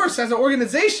look worse as an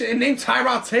organization and name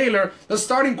Tyrod Taylor the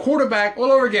starting quarterback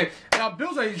all over again.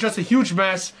 Bills are just a huge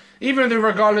mess. Even if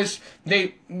regardless,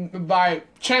 they by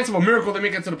chance of a miracle they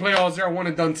make it to the playoffs. They're a one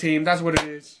and done team. That's what it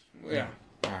is. Yeah.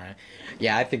 all right.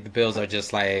 Yeah, I think the Bills are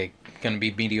just like gonna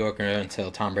be mediocre until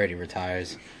Tom Brady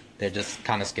retires. They're just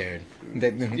kind of scared.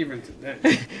 Even to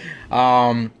that.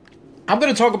 I'm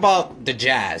gonna talk about the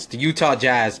Jazz, the Utah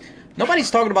Jazz.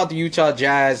 Nobody's talking about the Utah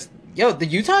Jazz. Yo, the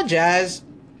Utah Jazz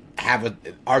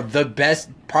are the best,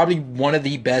 probably one of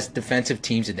the best defensive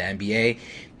teams in the NBA.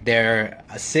 They're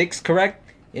a 6, correct,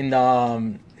 in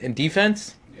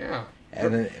defense. Yeah.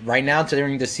 And right now,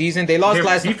 during the season, they lost Their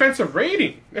last. defensive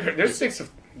rating. They're six.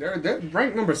 They're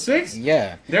ranked number 6.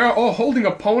 Yeah, They're all holding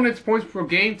opponents' points per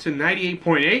game to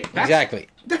 98.8. exactly.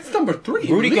 That's number 3.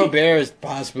 Rudy in the league. Gobert is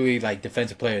possibly like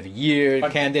defensive player of the year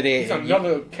candidate. He's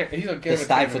another. He's a The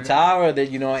Stifle Tower, that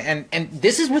and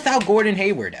this is without Gordon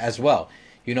Hayward as well.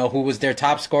 Who was their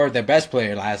top scorer, their best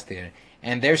player last year,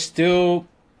 and they're still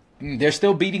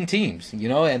beating teams.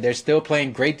 And they're still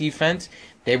playing great defense.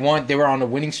 They were on a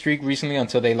winning streak recently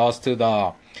until they lost to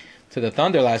the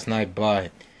Thunder last night,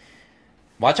 but.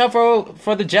 Watch out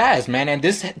for the Jazz, man. And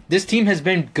this team has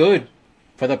been good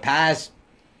for the past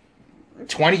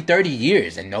 20, 30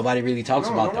 years, and nobody really talks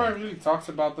about them. Nobody really talks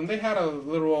about them. They had a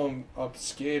little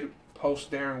skid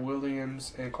post Darren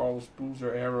Williams and Carlos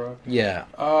Boozer era. Yeah.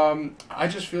 I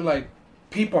just feel like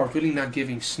people are really not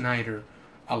giving Snyder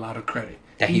a lot of credit.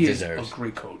 That he deserves. Is a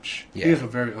great coach. Yeah. He is a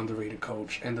very underrated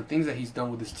coach. And the things that he's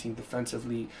done with this team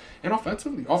defensively and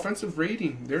offensively, offensive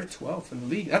rating, they're 12th in the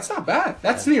league. That's not bad.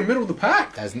 That's near middle of the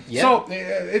pack. Yeah. So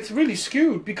it's really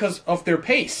skewed because of their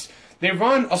pace. They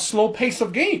run a slow pace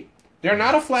of game. They're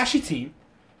not a flashy team.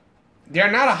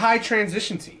 They're not a high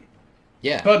transition team.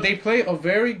 Yeah. But they play a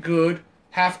very good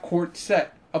half-court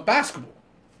set of basketball.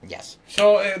 Yes.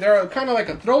 So they're kind of like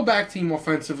a throwback team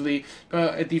offensively,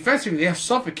 but defensively they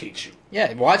suffocate you.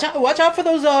 Yeah, watch out for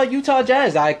those Utah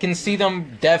Jazz. I can see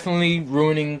them definitely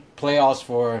ruining playoffs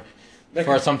for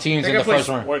some teams in the first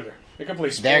round. They can play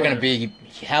spoiler. They're going to be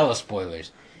hella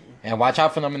spoilers. And watch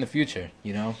out for them in the future,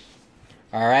 All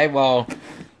right, well,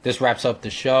 this wraps up the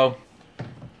show.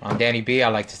 I'm Danny B. I'd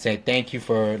like to say thank you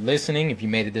for listening if you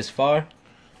made it this far.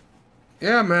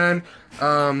 Yeah, man.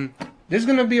 This is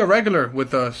going to be a regular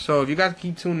with us. So if you guys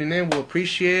keep tuning in, we'll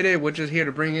appreciate it. We're just here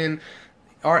to bring in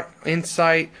our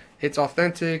insight. It's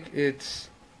authentic. It's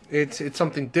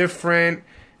something different.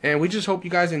 And we just hope you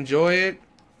guys enjoy it.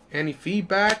 Any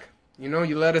feedback, you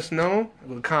let us know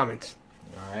with comments.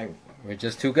 All right. We're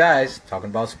just two guys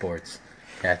talking about sports.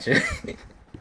 Catch it.